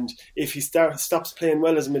 and if he stops playing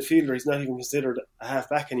well as a midfielder, he's not even considered a half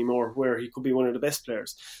back anymore, where he could be one of the best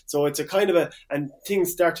players. So it's a kind of and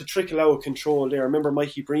things start to trickle out of control there. I remember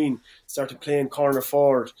Mikey Breen started playing corner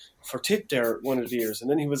forward for Tip there one of the years,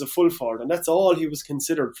 and then he was a full forward, and that's all he was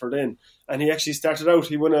considered for then. And he actually started out,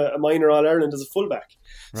 he won a minor All-Ireland as a fullback.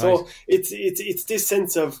 Right. So it's this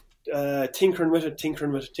sense of tinkering with it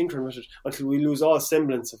until we lose all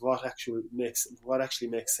semblance of what actually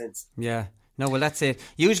makes sense. Yeah. No, well, that's it.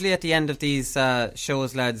 Usually at the end of these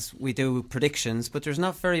shows, lads, we do predictions, but there's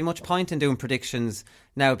not very much point in doing predictions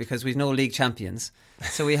now because we've no league champions.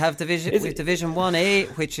 So we have Division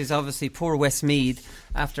 1A, which is obviously poor Westmeath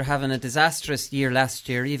after having a disastrous year last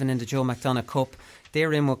year, even in the Joe McDonagh Cup.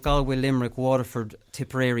 They're in with Galway, Limerick, Waterford,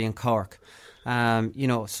 Tipperary and Cork.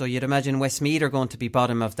 So you'd imagine Westmeath are going to be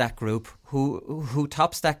bottom of that group. Who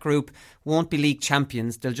tops that group won't be league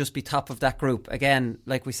champions. They'll just be top of that group. Again,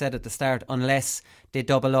 like we said at the start, unless they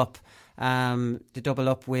double up.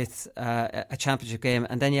 With a championship game.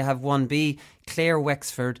 And then you have 1B, Clare,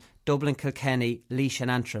 Wexford, Dublin, Kilkenny, Laois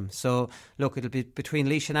and Antrim. So look, it'll be between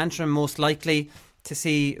Laois and Antrim most likely to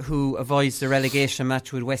see who avoids the relegation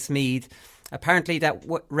match with Westmeath. Apparently that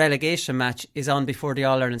relegation match is on before the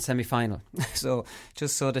All-Ireland semi-final. So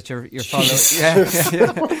just so that you're following,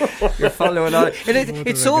 you're following on.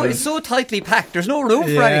 It's so tightly packed. There's no room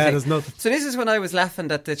for anything. There's nothing. So this is when I was laughing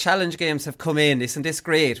that the challenge games have come in. Isn't this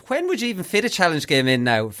great? When would you even fit a challenge game in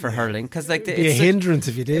now for hurling? Because it'd be a hindrance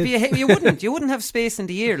if you did. You wouldn't have space in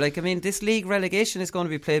the year. Like, I mean, this league relegation is going to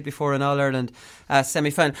be played before an All-Ireland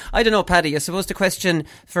semi-final. I don't know, Paddy. I suppose the question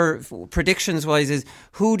for predictions wise is,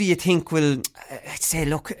 who do you think will? I'd say,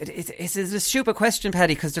 look, it's a stupid question,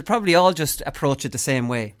 Paddy, because they'll probably all just approach it the same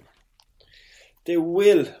way. They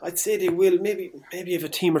will. I'd say they will. Maybe if a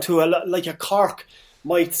team or two, like a Cork,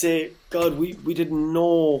 might say, God, we didn't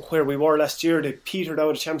know where we were last year. They petered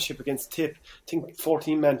out a championship against Tip, I think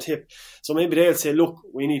 14-man Tip. So maybe they'll say, look,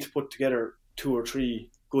 we need to put together 2 or 3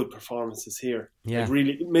 good performances here. Yeah. Like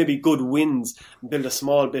really, maybe good wins and build a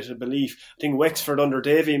small bit of belief. I think Wexford under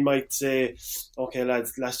Davy might say, okay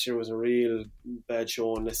lads, last year was a real bad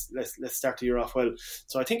show and let's start the year off well.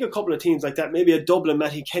 So I think a couple of teams like that, maybe a Dublin,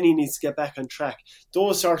 Matty Kenny needs to get back on track.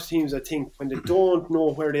 Those sort of teams, I think, when they don't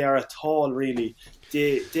know where they are at all really,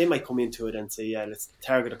 they might come into it and say, yeah, let's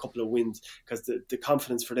target a couple of wins, because the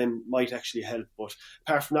confidence for them might actually help. But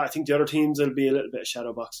apart from that, I think the other teams will be a little bit of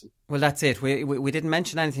shadow boxing. Well, that's it. We didn't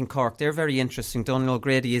mention anything Cork. They're very interesting. Donald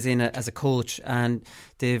O'Grady is in as a coach, and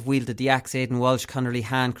they've wielded the axe. Aidan Walsh, Conor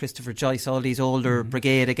Lehan, Christopher Joyce, all these older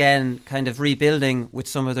brigade, again, kind of rebuilding with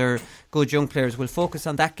some of their good young players. We'll focus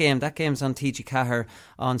on that game. That game's on TG Cahir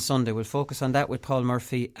on Sunday. We'll focus on that with Paul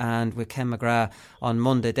Murphy and with Ken McGrath on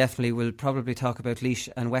Monday. Definitely, we'll probably talk about Laois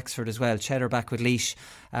and Wexford as well. Cheddar back with Laois.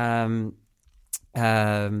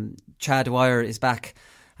 Chad Dwyer is back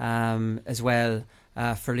as well.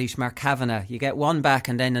 For Laois, Mark Kavanagh, you get one back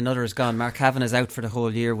and then another is gone. Mark Kavanagh's out for the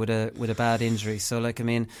whole year with a bad injury. So, like, I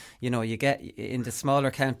mean, you get in the smaller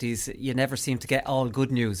counties, you never seem to get all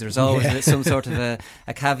good news. There's always some sort of a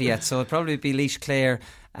caveat. So it'll probably be Laois, Clare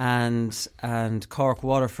and Cork,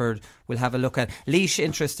 Waterford. We'll have a look at. Laois,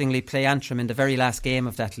 interestingly, play Antrim in the very last game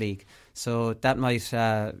of that league. So that might,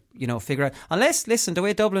 figure out. Unless, listen, the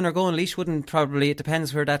way Dublin are going, Laois wouldn't probably. It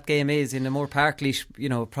depends where that game is. In the Moore Park,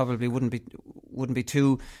 Laois, probably wouldn't be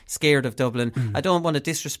too scared of Dublin. I don't want to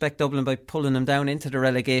disrespect Dublin by pulling them down into the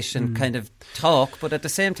relegation kind of talk, but at the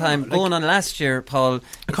same time, going on last year, Paul.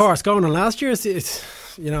 Of course, going on last year, it's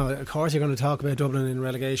of course you're going to talk about Dublin in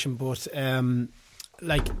relegation, but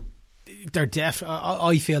I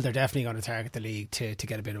feel they're definitely going to target the league to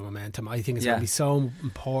get a bit of momentum. I think it's going to be so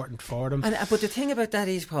important for them. But the thing about that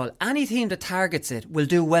is, Paul, any team that targets it will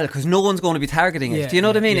do well because no one's going to be targeting it. Do you know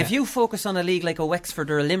what I mean? If you focus on a league like a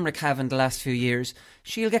Wexford or a Limerick have in the last few years,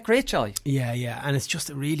 she'll get great joy. Yeah, and it's just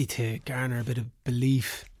really to garner a bit of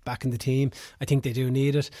belief back in the team. I think they do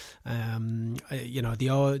need it. The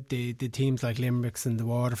teams like Limericks and the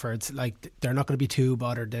Waterfords, like, they're not going to be too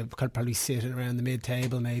bothered. They'll probably sit around the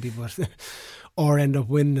mid-table maybe, but or end up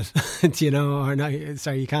winning it, or not.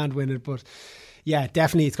 Sorry, you can't win it, but yeah,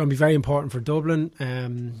 definitely it's going to be very important for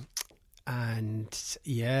Dublin. And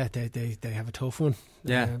yeah, they have a tough one.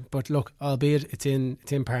 But look, albeit it's in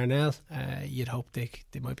Parnell, you'd hope they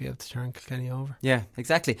might be able to turn Kilkenny over. Yeah,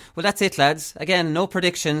 exactly. Well, that's it, lads. Again, no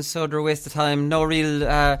predictions, so they're a waste of time. No real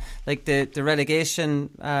the relegation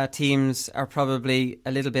teams are probably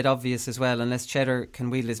a little bit obvious as well, unless Cheddar can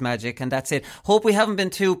wheel his magic, and that's it. Hope we haven't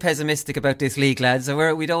been too pessimistic about this league, lads.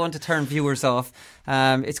 We don't want to turn viewers off.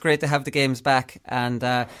 It's great to have the games back,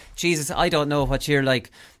 and Jesus, I don't know what you're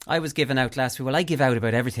like. I was giving out last week. Well, I give out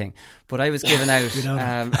about everything, but I was giving out.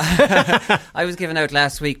 I was giving out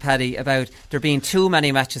last week, Paddy, about there being too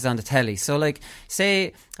many matches on the telly. So, like,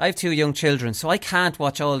 say I have 2 young children, so I can't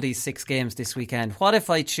watch all these 6 games this weekend. What if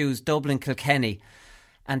I choose Dublin Kilkenny?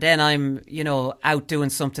 And then I'm, out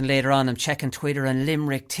doing something later on. I'm checking Twitter, and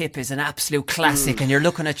Limerick Tip is an absolute classic. And you're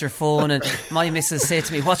looking at your phone, and my missus said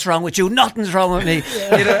to me, "What's wrong with you?" "Nothing's wrong with me."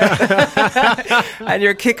 And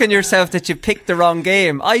you're kicking yourself that you picked the wrong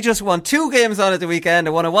game. I just want 2 games on at the weekend.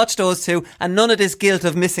 I want to watch those 2, and none of this guilt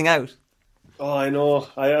of missing out. Oh, I know.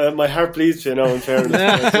 My heart bleeds for you now, in fairness.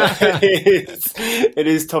 It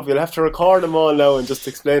is tough. You'll have to record them all now and just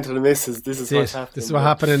explain to the missus this is what's happening. This is what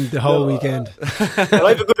happened the whole weekend. Well, I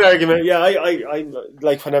have a good argument. Yeah, I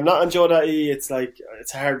like when I'm not on Joe.ie, it's like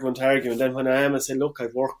it's a hard one to argue. And then when I am, I say, look,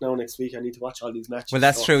 I've worked now next week. I need to watch all these matches. Well,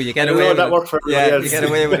 that's true. You get away with that. Work for else. You get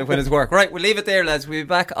away with it when it's work. Right, we'll leave it there, lads. We'll be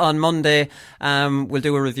back on Monday. We'll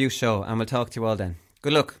do a review show and we'll talk to you all then.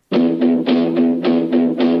 Good luck.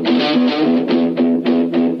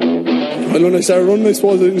 And when I started running, I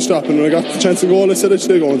suppose I didn't stop, and when I got the chance to go, I said I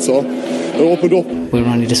should go, and so I opened up. We're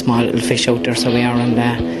only the small little fish out there, so we are,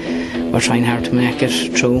 and we're trying hard to make it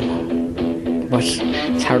through. But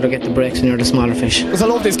it's hard to get the breaks when you're the smaller fish. Because I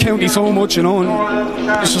love this county so much, and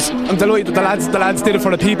it's just, I'm delighted that the lads did it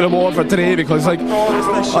for the people of Waterford today, because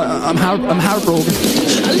I'm heartbroken. I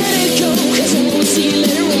let it go, 'cause I won't see you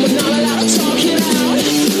later when we're not allowed to talk it out. I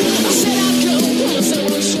said I'd go, when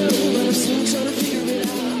someone showed, but I'm still trying to figure it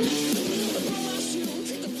out.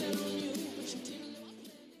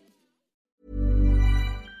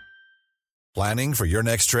 Planning for your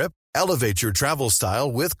next trip? Elevate your travel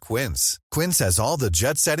style with Quince. Quince has all the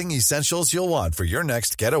jet-setting essentials you'll want for your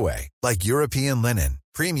next getaway, like European linen,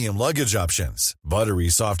 premium luggage options, buttery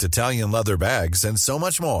soft Italian leather bags, and so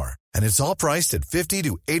much more. And it's all priced at 50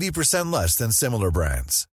 to 80% less than similar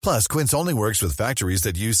brands. Plus, Quince only works with factories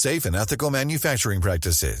that use safe and ethical manufacturing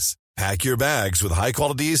practices. Pack your bags with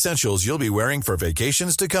high-quality essentials you'll be wearing for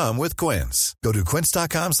vacations to come with Quince. Go to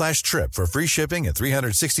quince.com/trip for free shipping and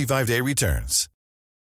 365-day returns.